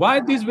 Why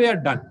these were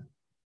done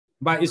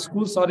by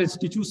schools or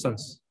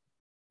institutions?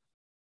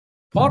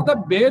 For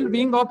the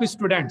well-being of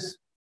students,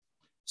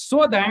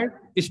 so that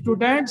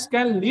students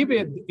can live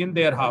in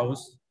their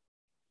house.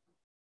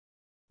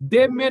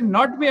 They may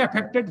not be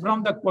affected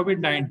from the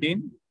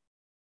COVID-19,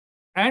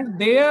 and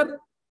their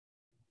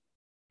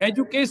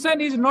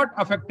education is not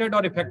affected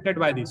or affected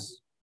by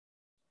this.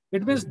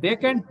 It means they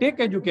can take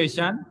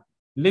education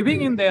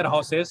living in their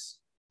houses,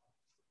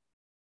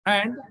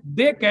 and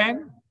they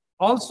can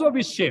also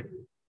be shaped.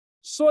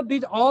 So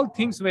these all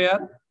things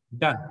were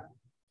done.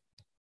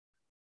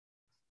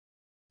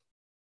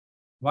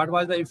 What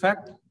was the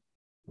effect?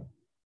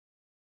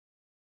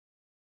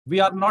 We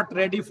are not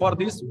ready for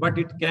this, but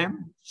it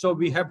came. So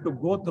we have to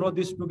go through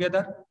this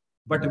together,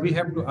 but we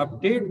have to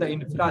update the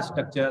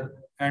infrastructure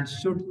and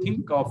should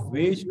think of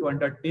ways to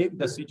undertake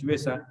the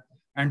situation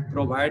and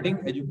providing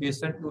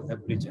education to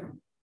every child.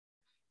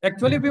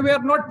 Actually, we were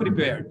not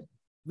prepared.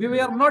 We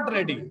were not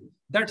ready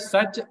that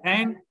such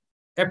an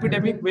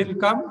epidemic will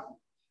come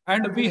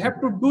and we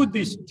have to do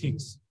these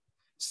things.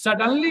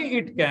 Suddenly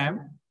it came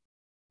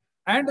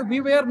and we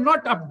were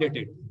not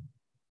updated.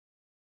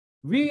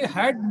 We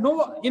had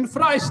no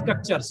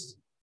infrastructures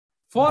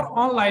for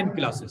online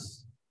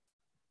classes.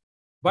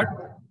 But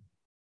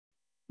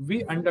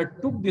we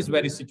undertook this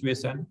very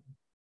situation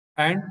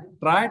and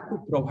tried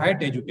to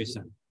provide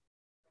education.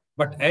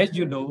 But as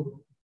you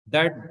know,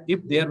 that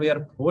if there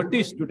were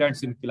 40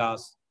 students in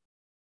class,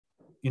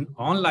 in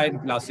online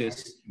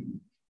classes,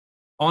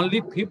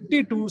 only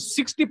 50 to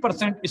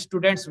 60%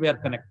 students were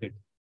connected.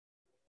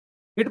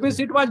 It means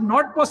it was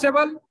not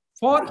possible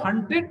for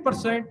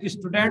 100%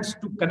 students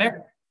to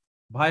connect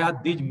via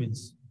these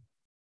means.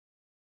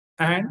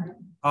 And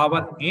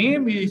our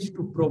aim is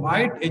to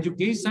provide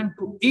education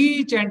to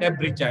each and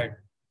every child.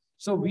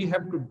 So we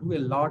have to do a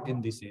lot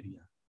in this area.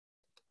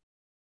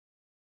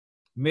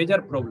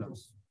 Major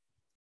problems.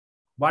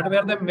 What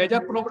were the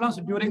major problems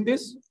during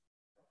this?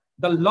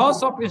 The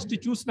loss of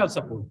institutional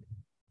support.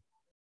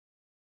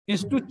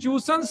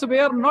 Institutions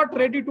were not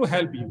ready to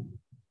help you.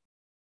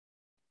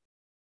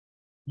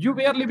 You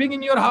were living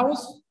in your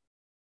house,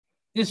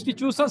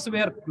 institutions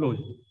were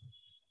closed.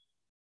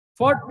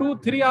 For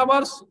 2-3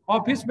 hours,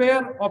 office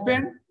were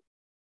opened,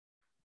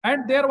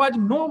 and there was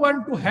no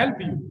one to help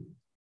you.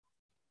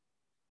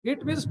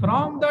 It means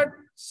from the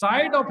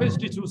side of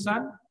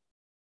institution,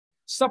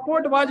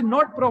 support was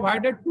not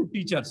provided to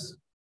teachers.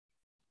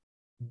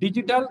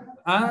 Digital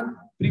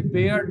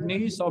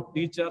unpreparedness of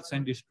teachers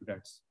and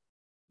students.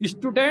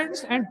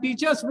 Students and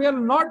teachers were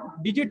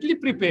not digitally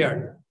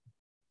prepared.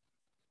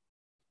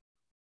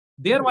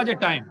 There was a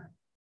time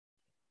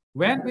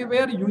when we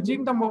were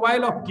using the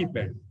mobile of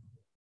keypad.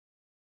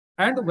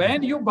 And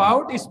when you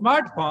bought a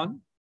smartphone,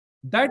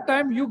 that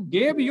time you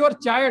gave your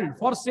child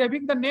for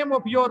saving the name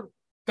of your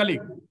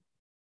colleague.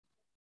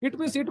 It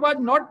means it was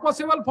not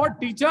possible for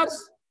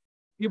teachers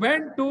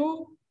even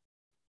to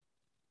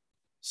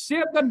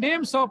save the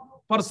names of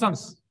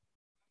persons.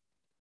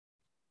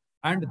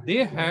 And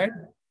they had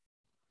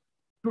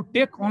to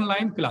take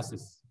online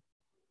classes.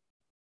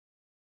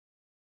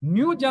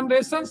 New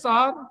generations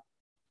are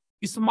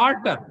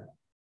smarter.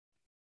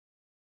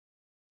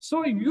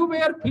 So you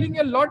were feeling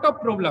a lot of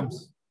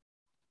problems.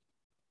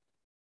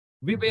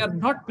 We were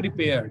not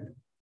prepared.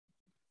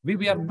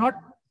 We had not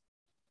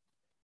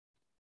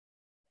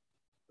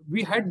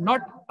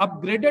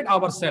upgraded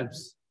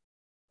ourselves.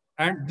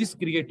 And this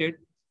created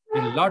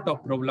a lot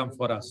of problem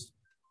for us.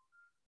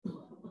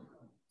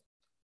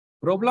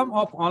 Problem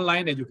of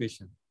online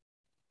education.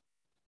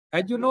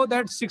 As you know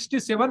that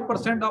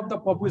 67% of the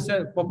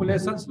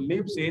population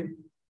lives in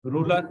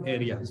rural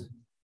areas.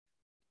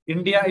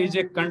 India is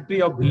a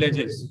country of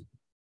villages.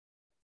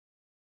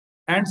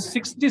 And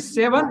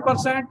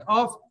 67%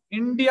 of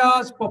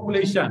India's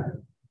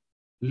population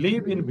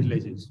live in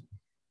villages.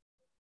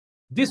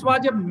 This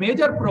was a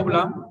major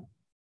problem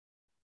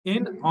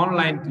in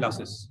online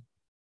classes.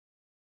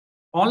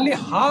 Only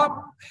half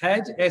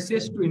has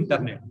access to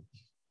internet.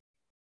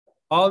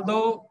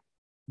 Although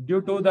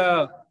due to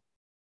the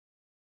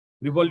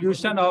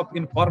revolution of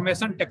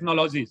information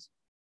technologies,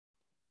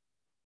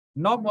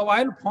 now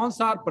mobile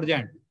phones are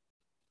present,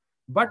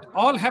 but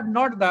all have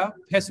not the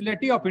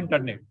facility of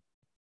internet.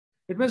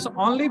 It means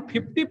only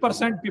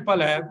 50% people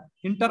have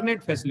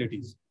internet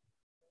facilities.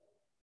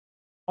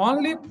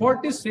 Only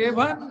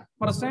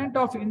 47%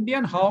 of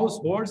Indian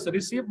households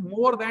receive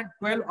more than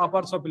 12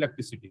 hours of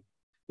electricity.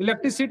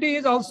 Electricity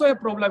is also a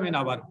problem in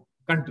our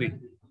country.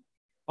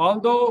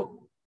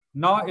 Although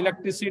now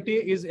electricity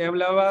is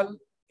available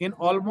in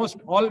almost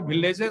all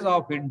villages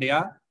of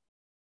India,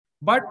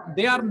 but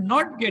they are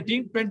not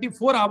getting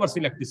 24 hours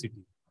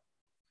electricity.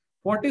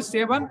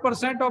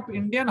 47% of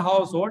Indian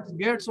households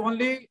gets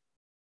only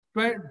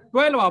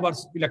 12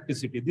 hours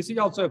electricity. This is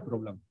also a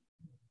problem.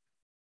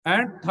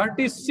 And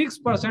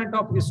 36%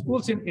 of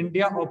schools in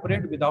India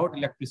operate without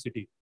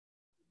electricity.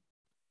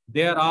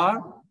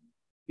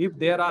 If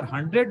there are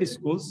 100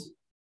 schools,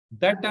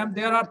 that time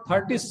there are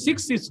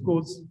 36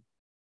 schools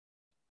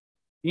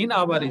in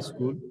our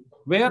school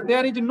where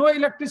there is no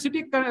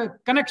electricity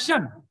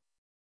connection.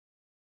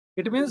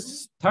 It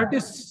means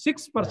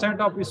 36%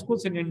 of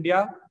schools in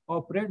India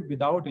operate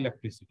without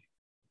electricity.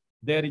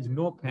 There is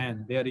no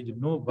fan, there is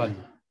no bulb.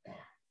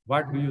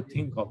 What do you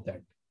think of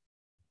that?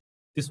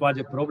 This was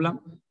a problem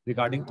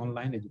regarding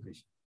online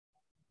education.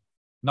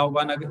 Now,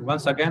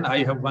 once again,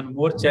 I have one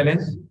more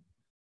challenge.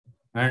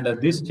 And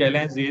this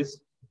challenge is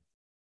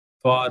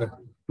for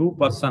two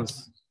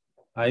persons.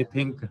 I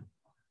think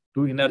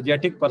Two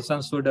energetic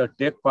persons should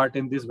take part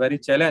in this very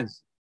challenge.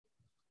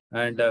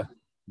 And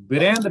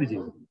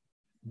Birendraji,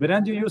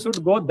 you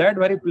should go that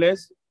very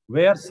place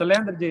where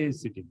Sailendraji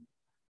is sitting.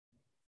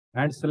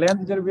 And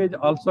Sailendraji will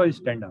also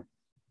stand up.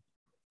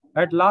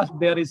 At last,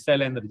 there is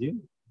Sailendraji.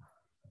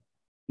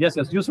 Yes,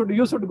 you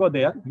should go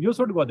there. You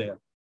should go there.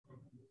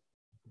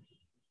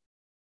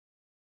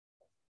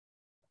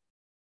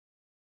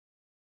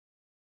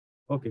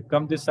 Okay,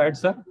 come this side,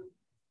 sir.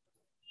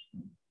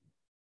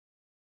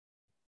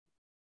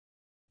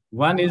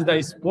 One is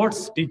the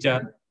sports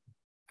teacher,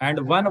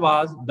 and one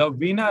was the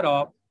winner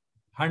of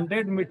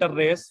 100-meter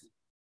race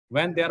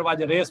when there was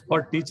a race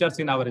for teachers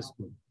in our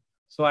school.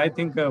 So I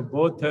think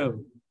both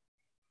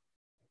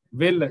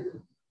will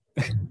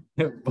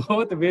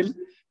both will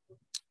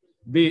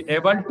be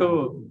able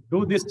to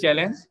do this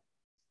challenge.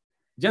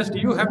 Just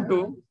you have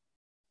to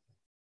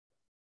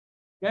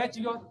catch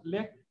your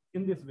leg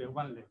in this way,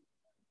 one leg.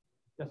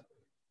 Just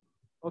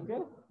okay,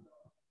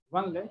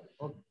 one leg.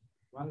 Okay,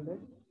 one leg.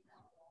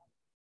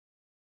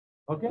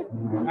 Okay,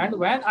 and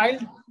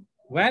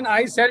when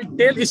I said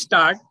till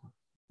start,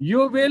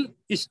 you will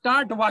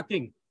start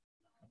walking.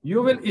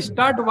 You will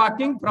start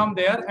walking from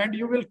there, and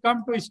you will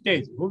come to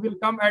stage. Who will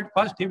come at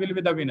first? He will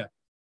be the winner.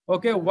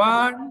 Okay,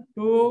 1,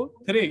 2,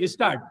 3,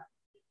 start.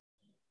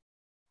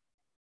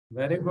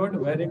 Very good,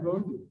 very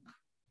good.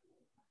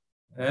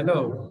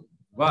 Hello,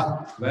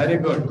 wow, very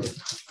good.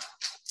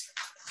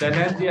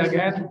 Sailendraji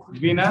again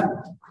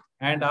winner,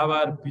 and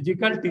our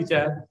physical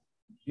teacher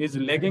is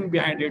lagging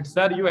behind it.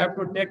 Sir, you have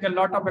to take a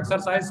lot of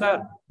exercise,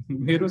 sir.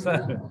 Miru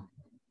sir.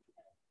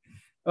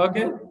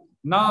 Okay,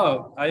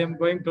 now I am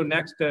going to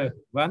next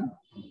one.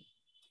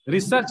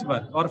 Research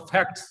work or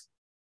facts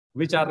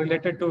which are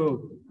related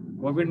to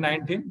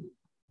COVID-19.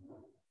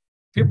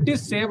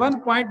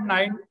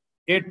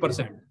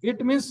 57.98%.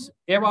 It means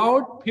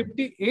about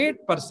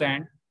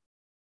 58%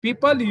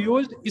 people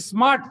used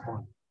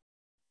smartphone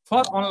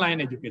for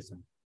online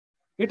education.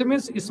 It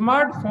means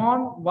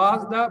smartphone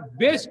was the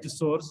best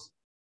source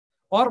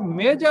or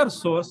major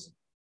source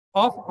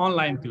of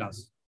online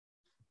class.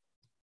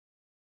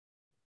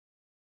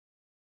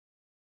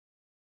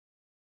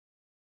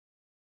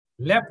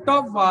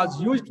 Laptop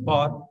was used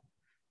for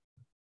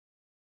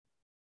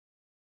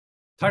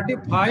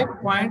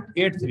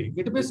 35.83.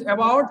 It means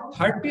about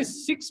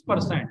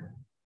 36%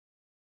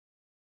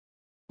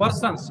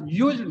 persons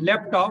use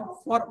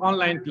laptop for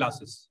online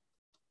classes.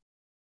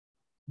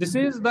 This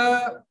is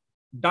the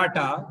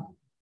data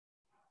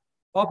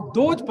of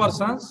those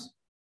persons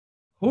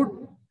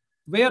who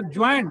were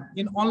joined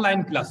in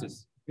online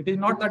classes. It is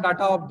not the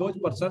data of those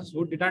persons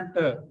who didn't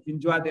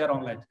enjoy their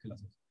online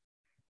classes.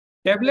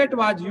 Tablet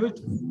was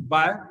used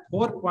by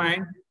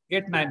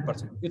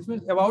 4.89%. It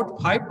means about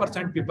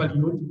 5% people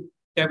use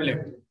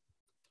tablet.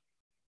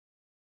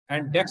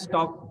 And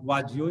desktop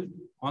was used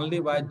only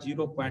by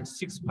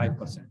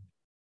 0.65%.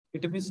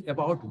 It means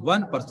about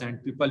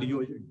 1% people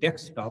use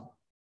desktop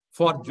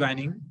for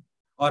joining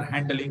or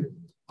handling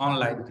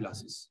online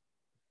classes.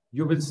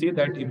 You will see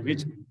that in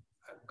which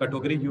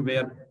category you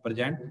were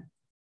present.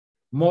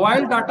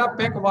 Mobile data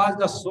pack was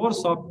the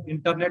source of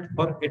internet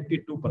for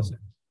 82%.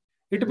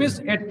 It means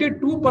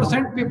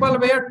 82% people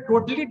were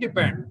totally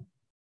dependent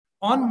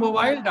on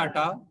mobile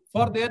data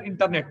for their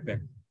internet pack.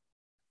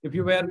 If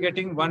you were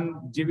getting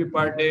 1 GB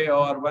per day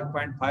or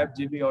 1.5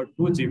 GB or 2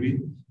 GB,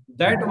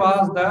 that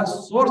was the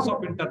source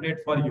of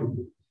internet for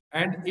you.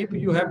 And if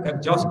you have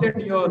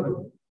exhausted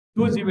your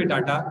 2 GB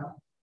data,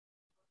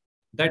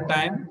 that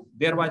time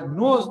there was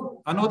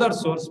no another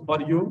source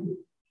for you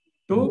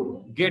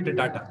to get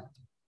data.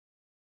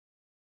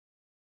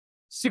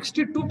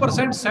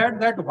 62% said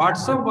that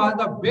WhatsApp was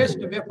the best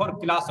way for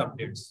class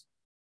updates.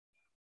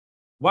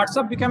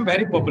 WhatsApp became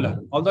very popular,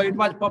 although it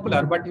was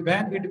popular, but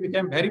when it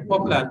became very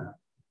popular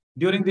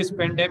during this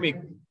pandemic,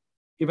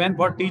 even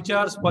for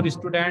teachers, for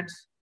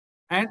students,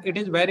 and it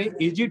is very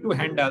easy to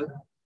handle.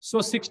 So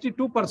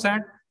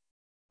 62%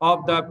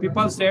 of the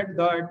people said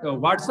that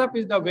WhatsApp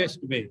is the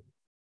best way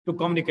to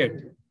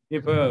communicate.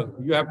 If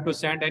you have to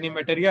send any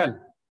material,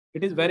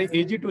 it is very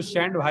easy to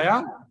send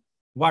via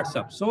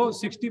WhatsApp. So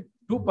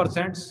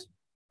 62%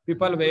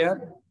 people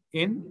were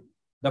in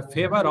the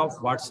favor of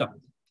WhatsApp.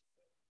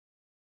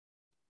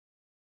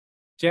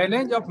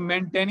 Challenge of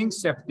maintaining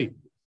safety.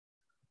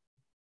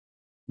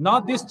 Now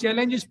this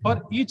challenge is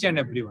for each and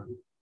everyone.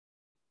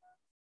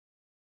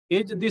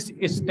 Is this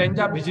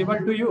stanza visible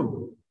to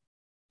you?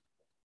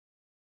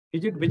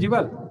 Is it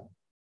visible?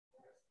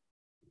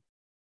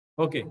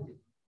 Okay.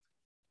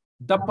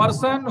 The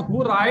person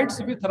who writes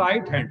with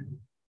right hand,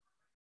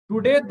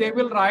 today they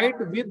will write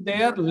with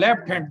their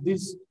left hand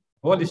this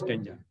whole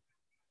stanza.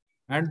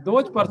 And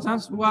those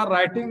persons who are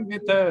writing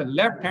with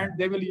left hand,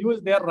 they will use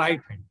their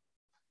right hand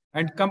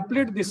and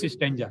complete this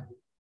stanza.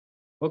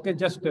 Okay,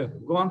 just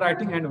go on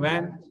writing, and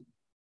when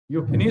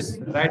you finish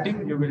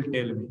writing, you will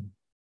tell me.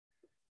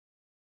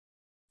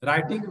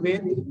 Writing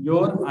with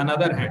your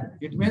another hand.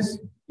 It means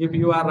if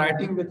you are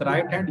writing with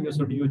right hand, you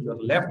should use your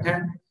left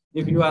hand.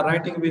 If you are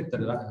writing with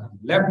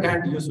left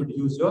hand, you should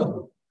use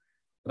your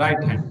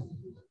right hand.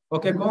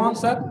 Okay, go on,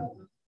 sir.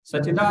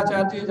 Sachita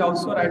Acharya is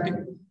also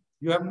writing.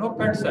 You have no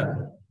pet,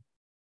 sir.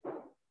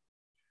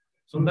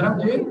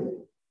 Sundaram ji,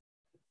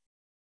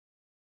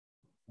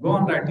 go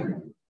on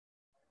writing.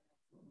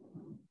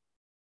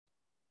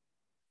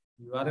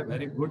 You are a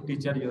very good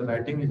teacher. Your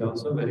writing is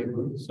also very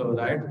good. So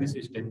write this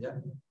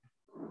stanza.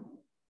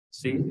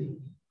 See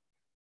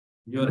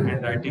your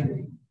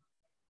handwriting.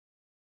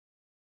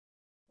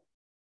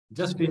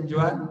 Just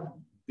enjoy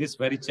this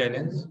very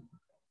challenge.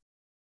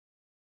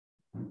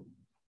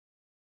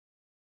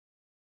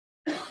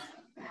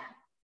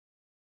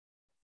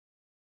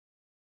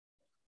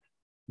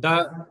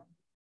 The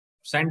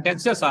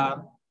sentences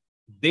are,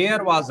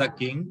 there was a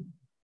king.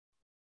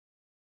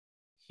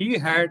 He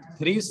had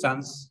 3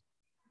 sons.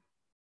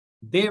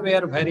 They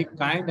were very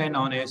kind and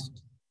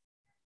honest.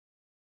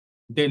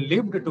 They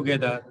lived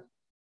together.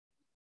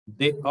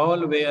 They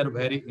all were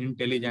very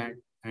intelligent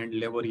and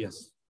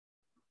laborious.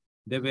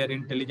 They were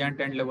intelligent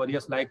and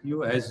laborious like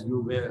you, as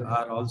you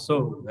are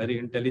also very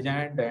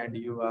intelligent and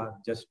you are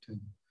just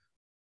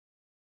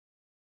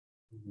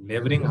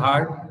laboring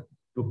hard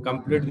to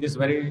complete this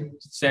very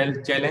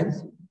challenge.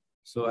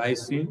 So I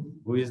see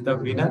who is the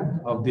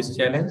winner of this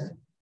challenge.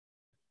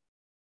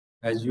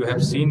 As you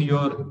have seen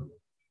your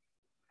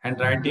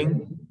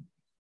handwriting,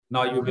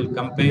 now you will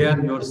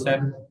compare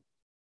yourself.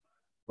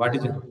 What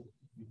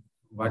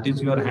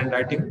is your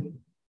handwriting?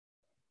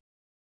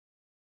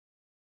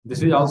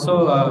 This is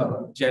also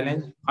a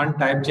challenge, fun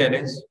type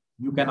challenge.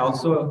 You can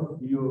also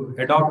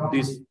adopt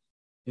this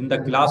in the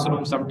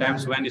classroom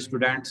sometimes when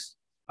students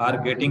are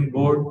getting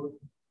bored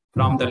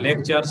from the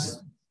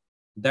lectures.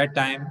 That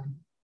time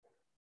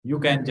you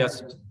can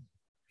just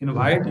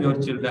invite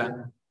your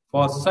children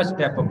for such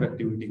type of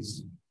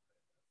activities.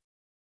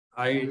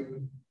 I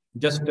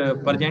just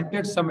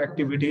presented some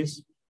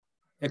activities.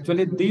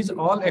 Actually, these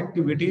all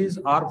activities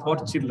are for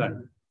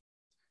children.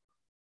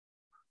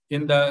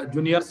 In the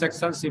junior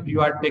sections, if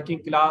you are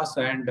taking class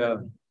and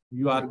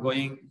you are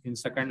going in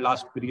second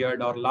last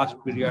period or last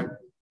period,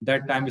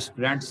 that time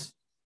students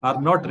are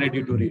not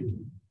ready to read.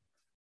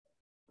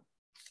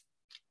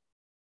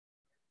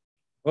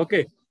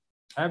 Okay,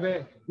 have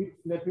a quick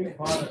sleeping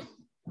for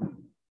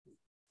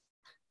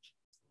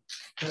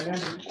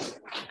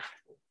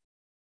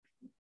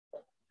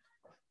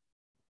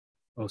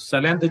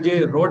Salendra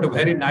ji wrote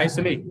very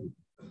nicely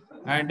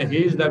and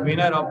he is the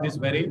winner of this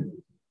very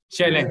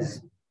challenge.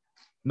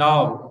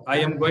 Now I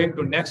am going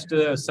to next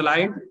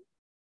slide.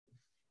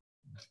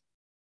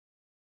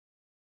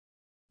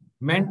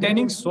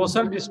 Maintaining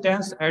social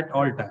distance at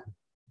all time.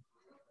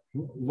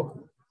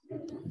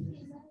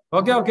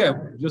 Okay.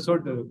 You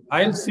should.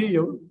 I'll see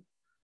you.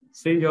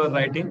 See your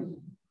writing.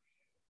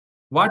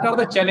 What are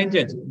the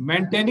challenges?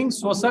 Maintaining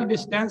social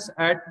distance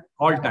at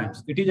all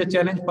times. It is a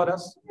challenge for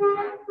us.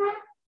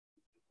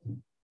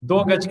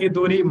 2 गज की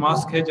दूरी,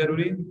 mask है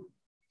जरूरी.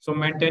 So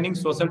maintaining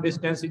social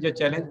distance is a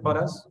challenge for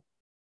us.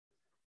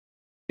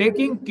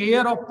 Taking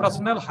care of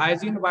personal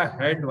hygiene by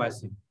hand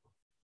washing.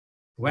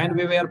 When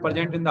we were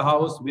present in the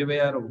house, we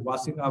were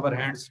washing our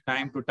hands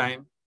time to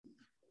time.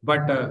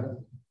 But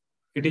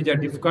it is a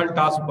difficult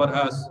task for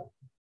us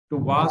to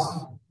wash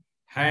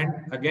hand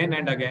again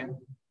and again.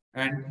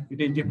 And it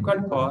is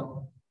difficult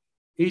for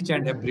each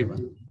and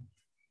everyone.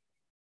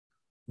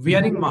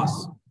 Wearing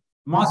mask.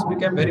 Mask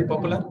became very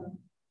popular.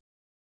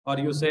 Or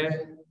you say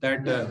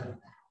that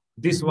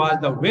this was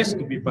the best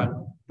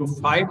weapon to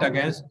fight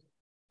against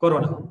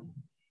corona.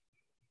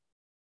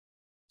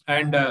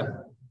 And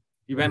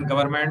even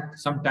government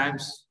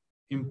sometimes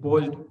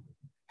imposed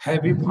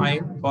heavy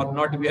fine for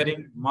not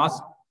wearing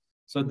mask.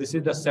 So this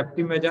is the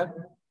safety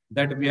measure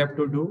that we have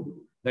to do,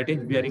 that is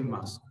wearing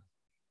mask.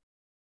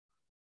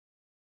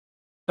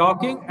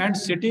 Talking and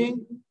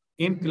sitting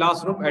in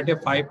classroom at a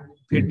 5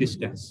 feet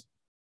distance.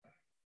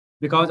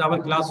 Because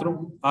our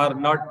classroom are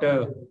not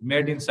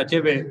made in such a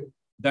way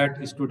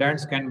that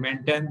students can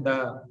maintain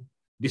the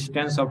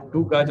distance of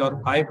 2 gaj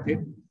or 5 feet.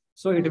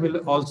 So it will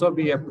also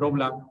be a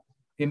problem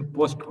in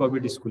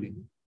post-COVID schooling.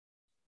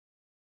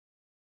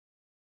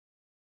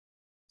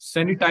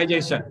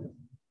 Sanitization.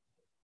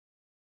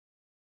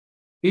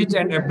 Each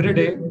and every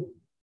day,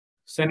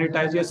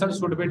 sanitization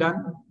should be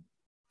done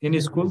in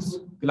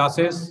schools,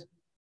 classes,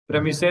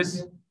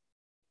 premises.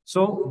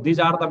 So these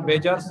are the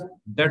measures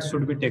that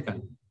should be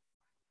taken.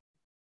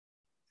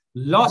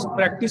 Lost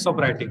practice of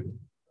writing.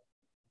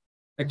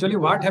 Actually,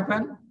 what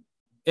happened?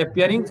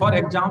 Appearing for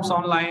exams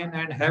online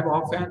and have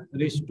often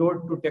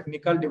restored to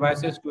technical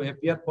devices to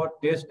appear for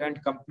test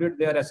and complete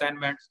their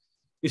assignments,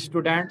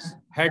 students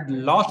had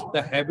lost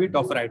the habit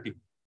of writing.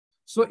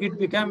 So it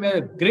became a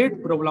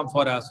great problem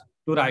for us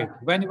to write.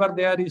 Whenever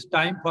there is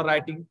time for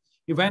writing,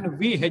 even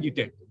we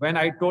hesitate. When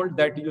I told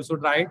that you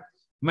should write,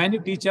 many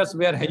teachers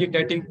were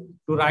hesitating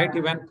to write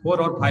even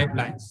 4 or 5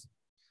 lines.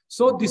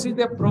 So this is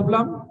a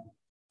problem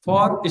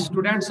for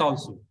students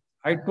also.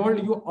 I told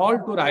you all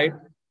to write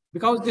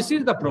because this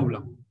is the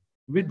problem.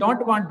 We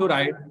don't want to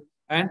write,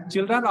 and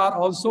children are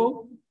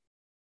also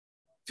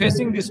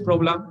facing this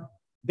problem.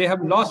 They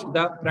have lost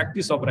the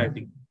practice of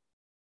writing.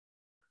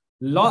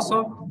 Loss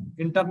of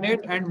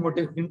interest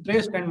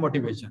and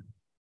motivation.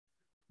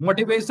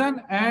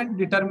 Motivation and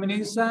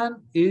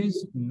determination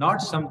is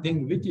not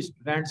something which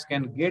students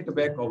can get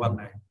back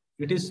overnight.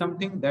 It is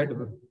something that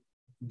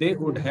they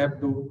would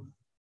have to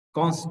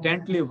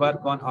constantly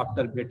work on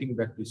after getting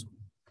back to school.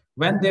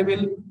 When they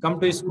will come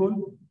to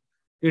school,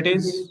 it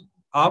is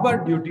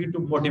our duty to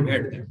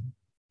motivate them.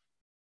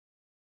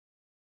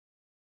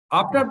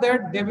 After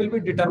that, they will be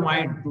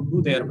determined to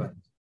do their work.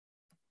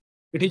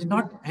 It is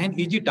not an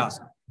easy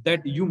task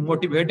that you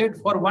motivated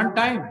for one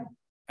time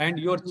and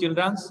your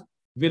children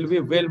will be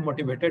well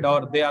motivated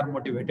or they are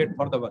motivated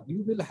for the work.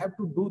 You will have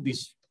to do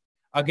this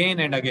again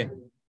and again.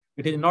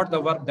 It is not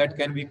the work that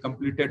can be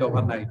completed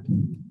overnight.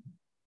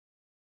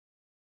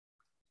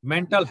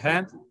 Mental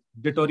health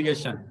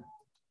deterioration.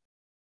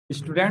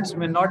 Students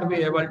may not be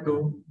able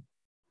to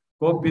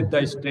cope with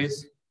the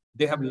stress.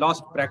 They have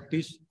lost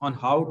practice on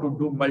how to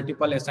do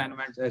multiple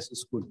assignments as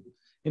school.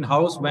 In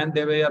house, when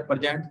they were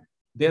present,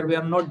 there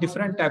were no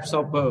different types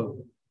of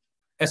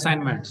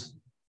assignments.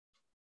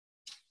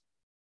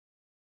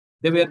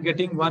 They were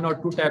getting one or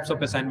two types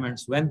of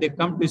assignments. When they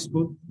come to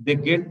school, they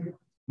get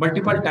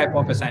multiple type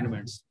of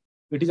assignments.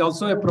 It is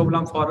also a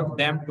problem for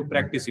them to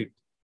practice it.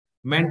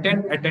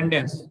 Maintain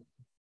attendance.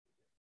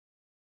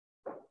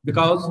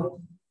 Because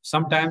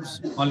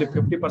sometimes only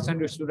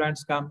 50% of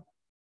students can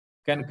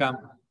come.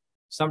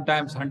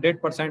 Sometimes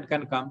 100%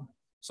 can come.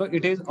 So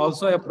it is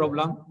also a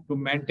problem to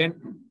maintain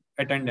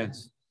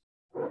attendance.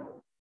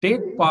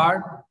 Take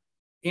part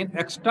in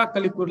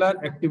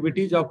extracurricular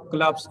activities of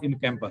clubs in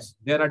campus.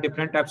 There are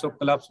different types of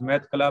clubs,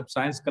 math club,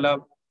 science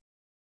club,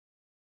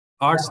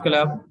 arts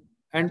club,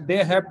 and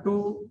they have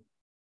to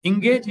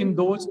engage in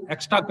those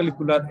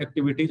extracurricular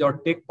activities or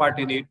take part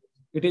in it.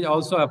 It is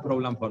also a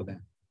problem for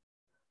them.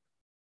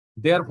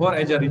 Therefore,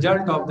 as a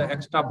result of the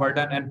extra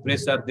burden and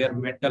pressure, their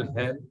mental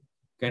health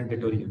can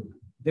deteriorate.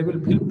 They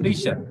will feel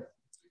pressure,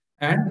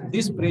 and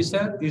this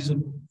pressure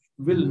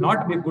will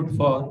not be good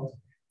for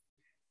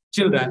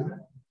children,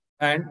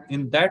 and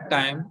in that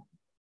time,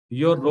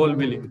 your role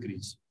will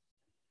increase.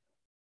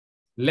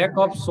 Lack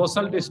of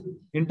social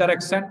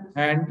interaction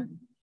and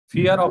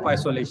fear of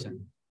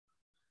isolation.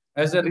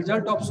 As a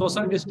result of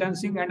social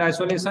distancing and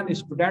isolation,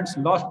 students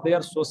lost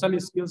their social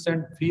skills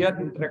and fear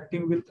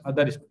interacting with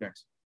other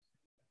students.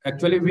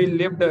 Actually, we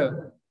lived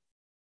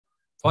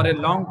for a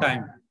long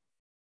time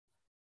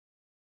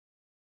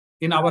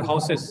in our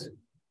houses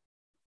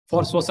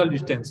for social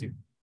distancing,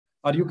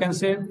 or you can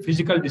say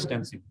physical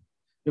distancing.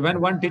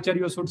 When one teacher,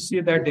 you should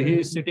see that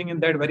he is sitting in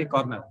that very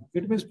corner.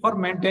 It means for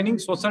maintaining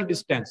social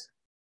distance,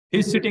 he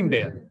is sitting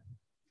there.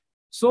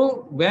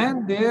 So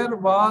when there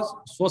was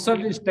social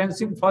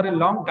distancing for a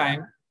long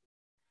time,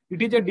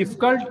 it is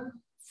difficult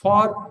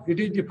for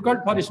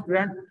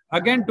students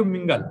again to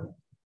mingle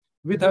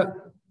with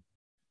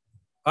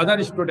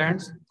other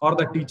students or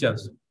the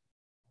teachers.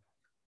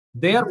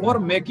 Therefore,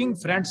 making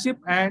friendship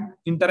and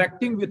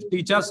interacting with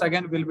teachers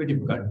again will be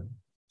difficult.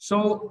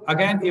 So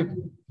again, if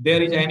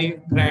there is any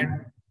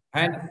friend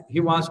and he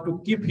wants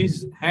to keep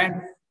his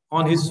hand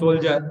on his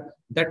shoulder,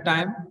 that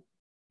time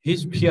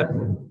he's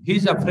fearful,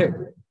 he's afraid.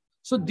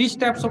 So these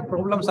types of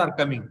problems are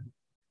coming.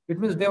 It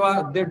means they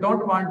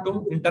don't want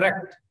to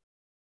interact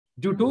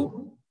due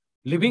to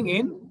living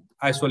in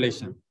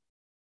isolation.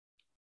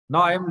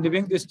 Now I am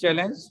leaving this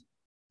challenge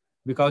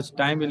because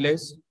time is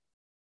less.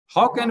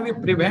 How can we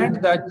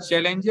prevent the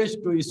challenges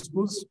to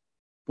schools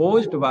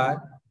posed by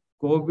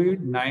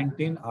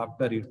COVID-19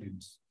 after it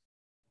ends?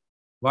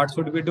 What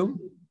should we do?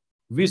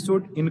 We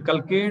should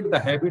inculcate the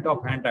habit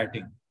of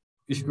handwriting.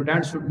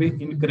 Students should be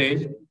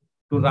encouraged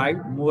to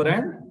write more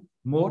and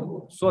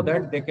more so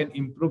that they can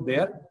improve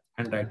their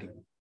handwriting.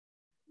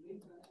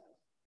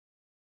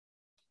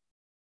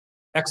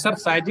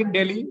 Exercising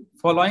daily,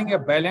 following a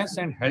balanced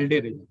and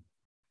healthy rhythm.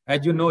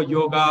 As you know,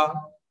 yoga,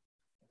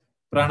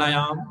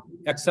 pranayam,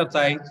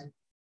 exercise,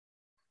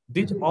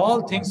 these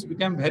all things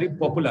became very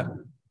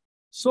popular.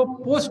 So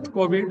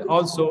post-COVID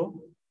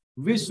also,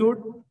 we should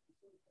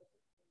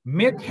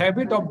make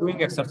habit of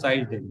doing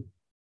exercise daily.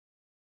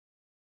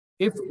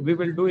 If we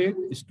will do it,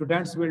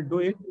 students will do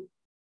it,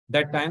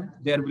 that time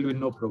there will be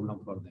no problem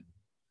for them.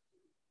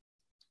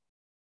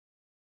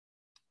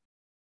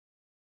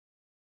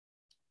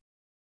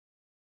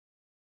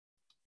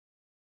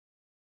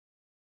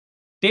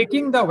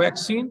 Taking the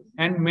vaccine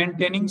and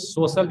maintaining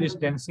social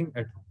distancing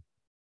at home.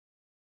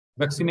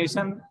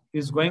 Vaccination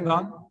is going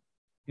on.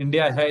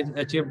 India has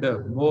achieved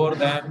more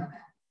than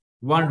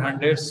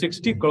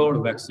 160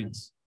 crore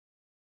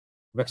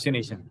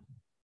vaccination.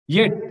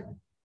 Yet,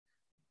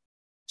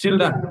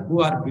 children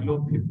who are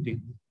below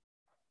 15,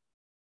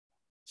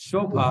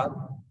 so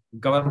far,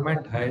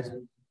 government has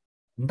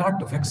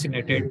not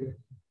vaccinated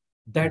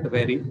that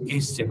very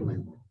age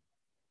segment.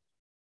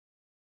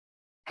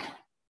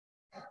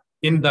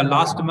 In the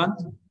last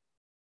month,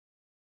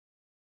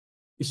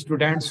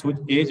 students whose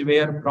age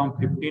were from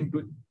 15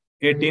 to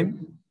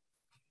 18,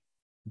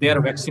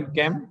 their vaccine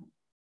came,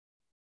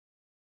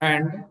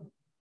 and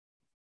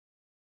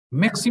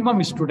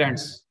maximum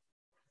students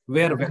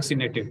were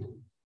vaccinated.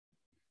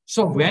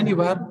 So when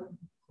your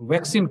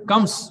vaccine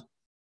comes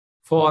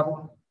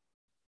for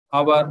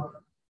our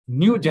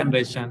new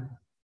generation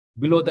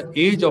below the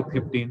age of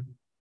 15,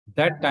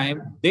 that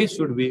time they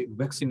should be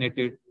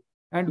vaccinated,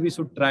 and we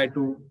should try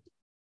to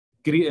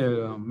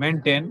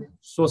maintain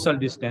social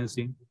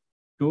distancing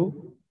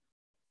to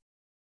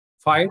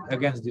fight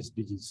against this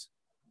disease.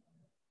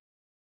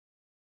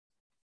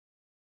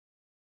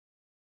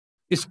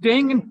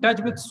 Staying in touch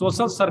with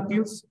social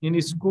circles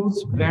in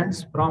schools,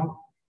 friends from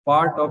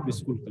part of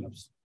school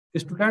clubs.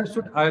 Students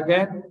should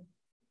again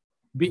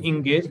be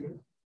engaged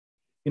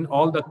in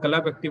all the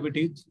club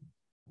activities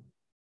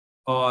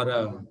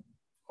or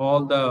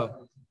all the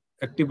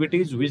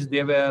activities which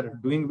they were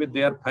doing with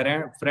their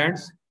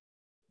friends.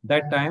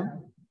 That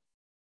time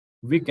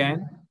we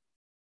can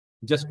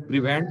just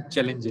prevent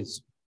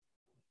challenges.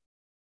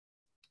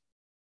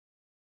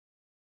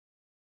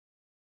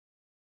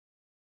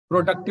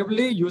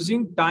 Productively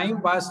using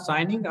time by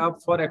signing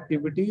up for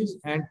activities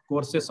and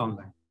courses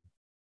online.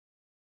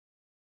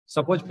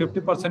 Suppose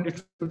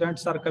 50%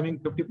 students are coming,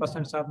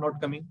 50% are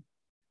not coming.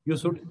 You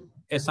should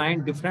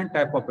assign different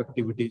type of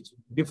activities,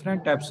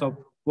 different types of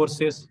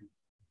courses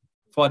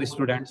for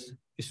students.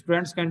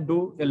 Students can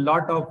do a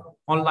lot of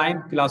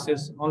online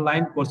classes,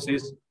 online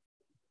courses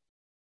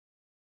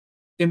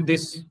in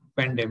this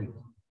pandemic.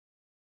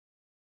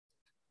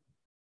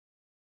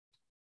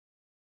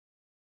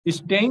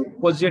 Staying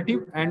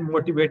positive and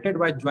motivated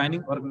by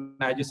joining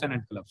organization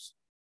and clubs.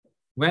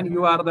 When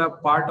you are the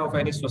part of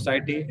any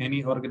society,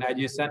 any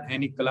organization,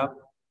 any club,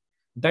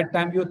 that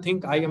time you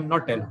think I am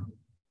not alone.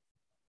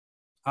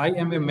 I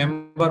am a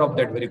member of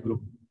that very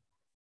group.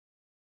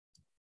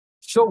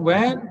 So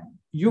when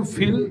you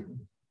feel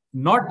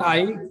not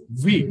I,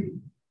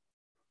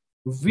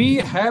 we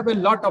have a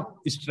lot of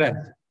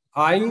strength.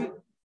 I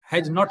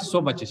has not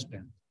so much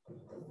strength.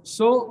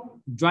 So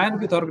join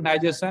with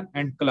organization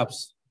and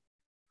clubs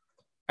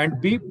and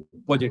be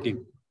positive.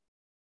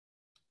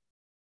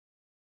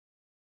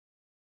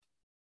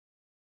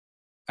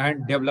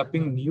 And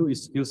developing new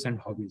skills and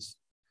hobbies.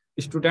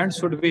 Students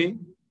should be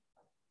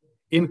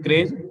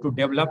encouraged to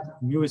develop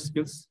new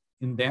skills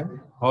in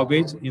them,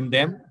 hobbies in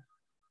them,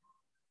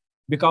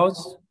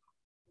 because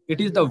it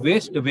is the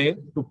best way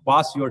to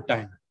pass your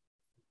time.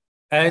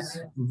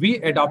 As we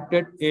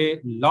adopted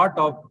a lot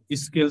of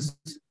skills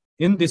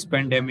in this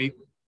pandemic,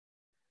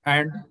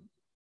 and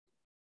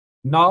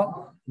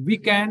now we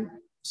can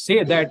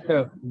say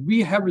that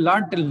we have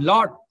learned a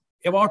lot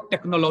about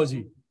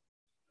technology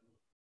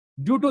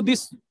due to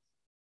this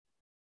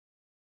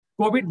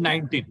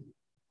COVID-19.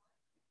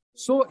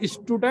 So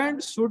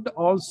students should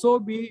also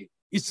be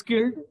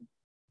skilled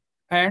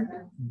and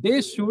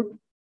they should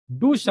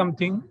do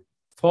something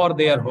for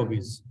their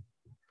hobbies.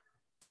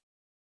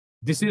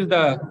 This is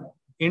the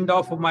end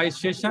of my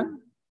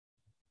session.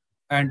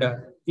 And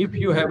if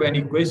you have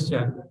any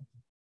question,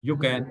 you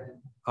can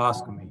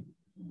ask me.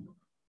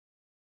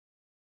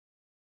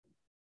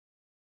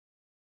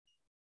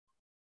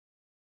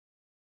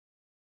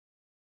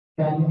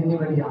 Can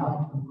anybody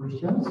ask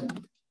questions?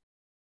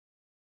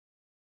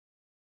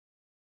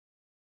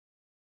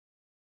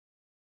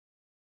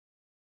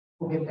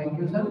 Okay, thank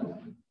you, sir.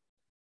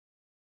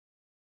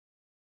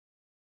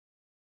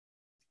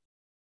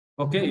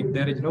 Okay, if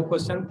there is no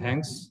question,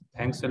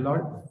 thanks a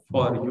lot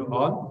for you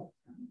all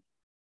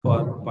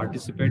for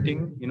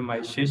participating in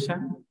my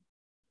session.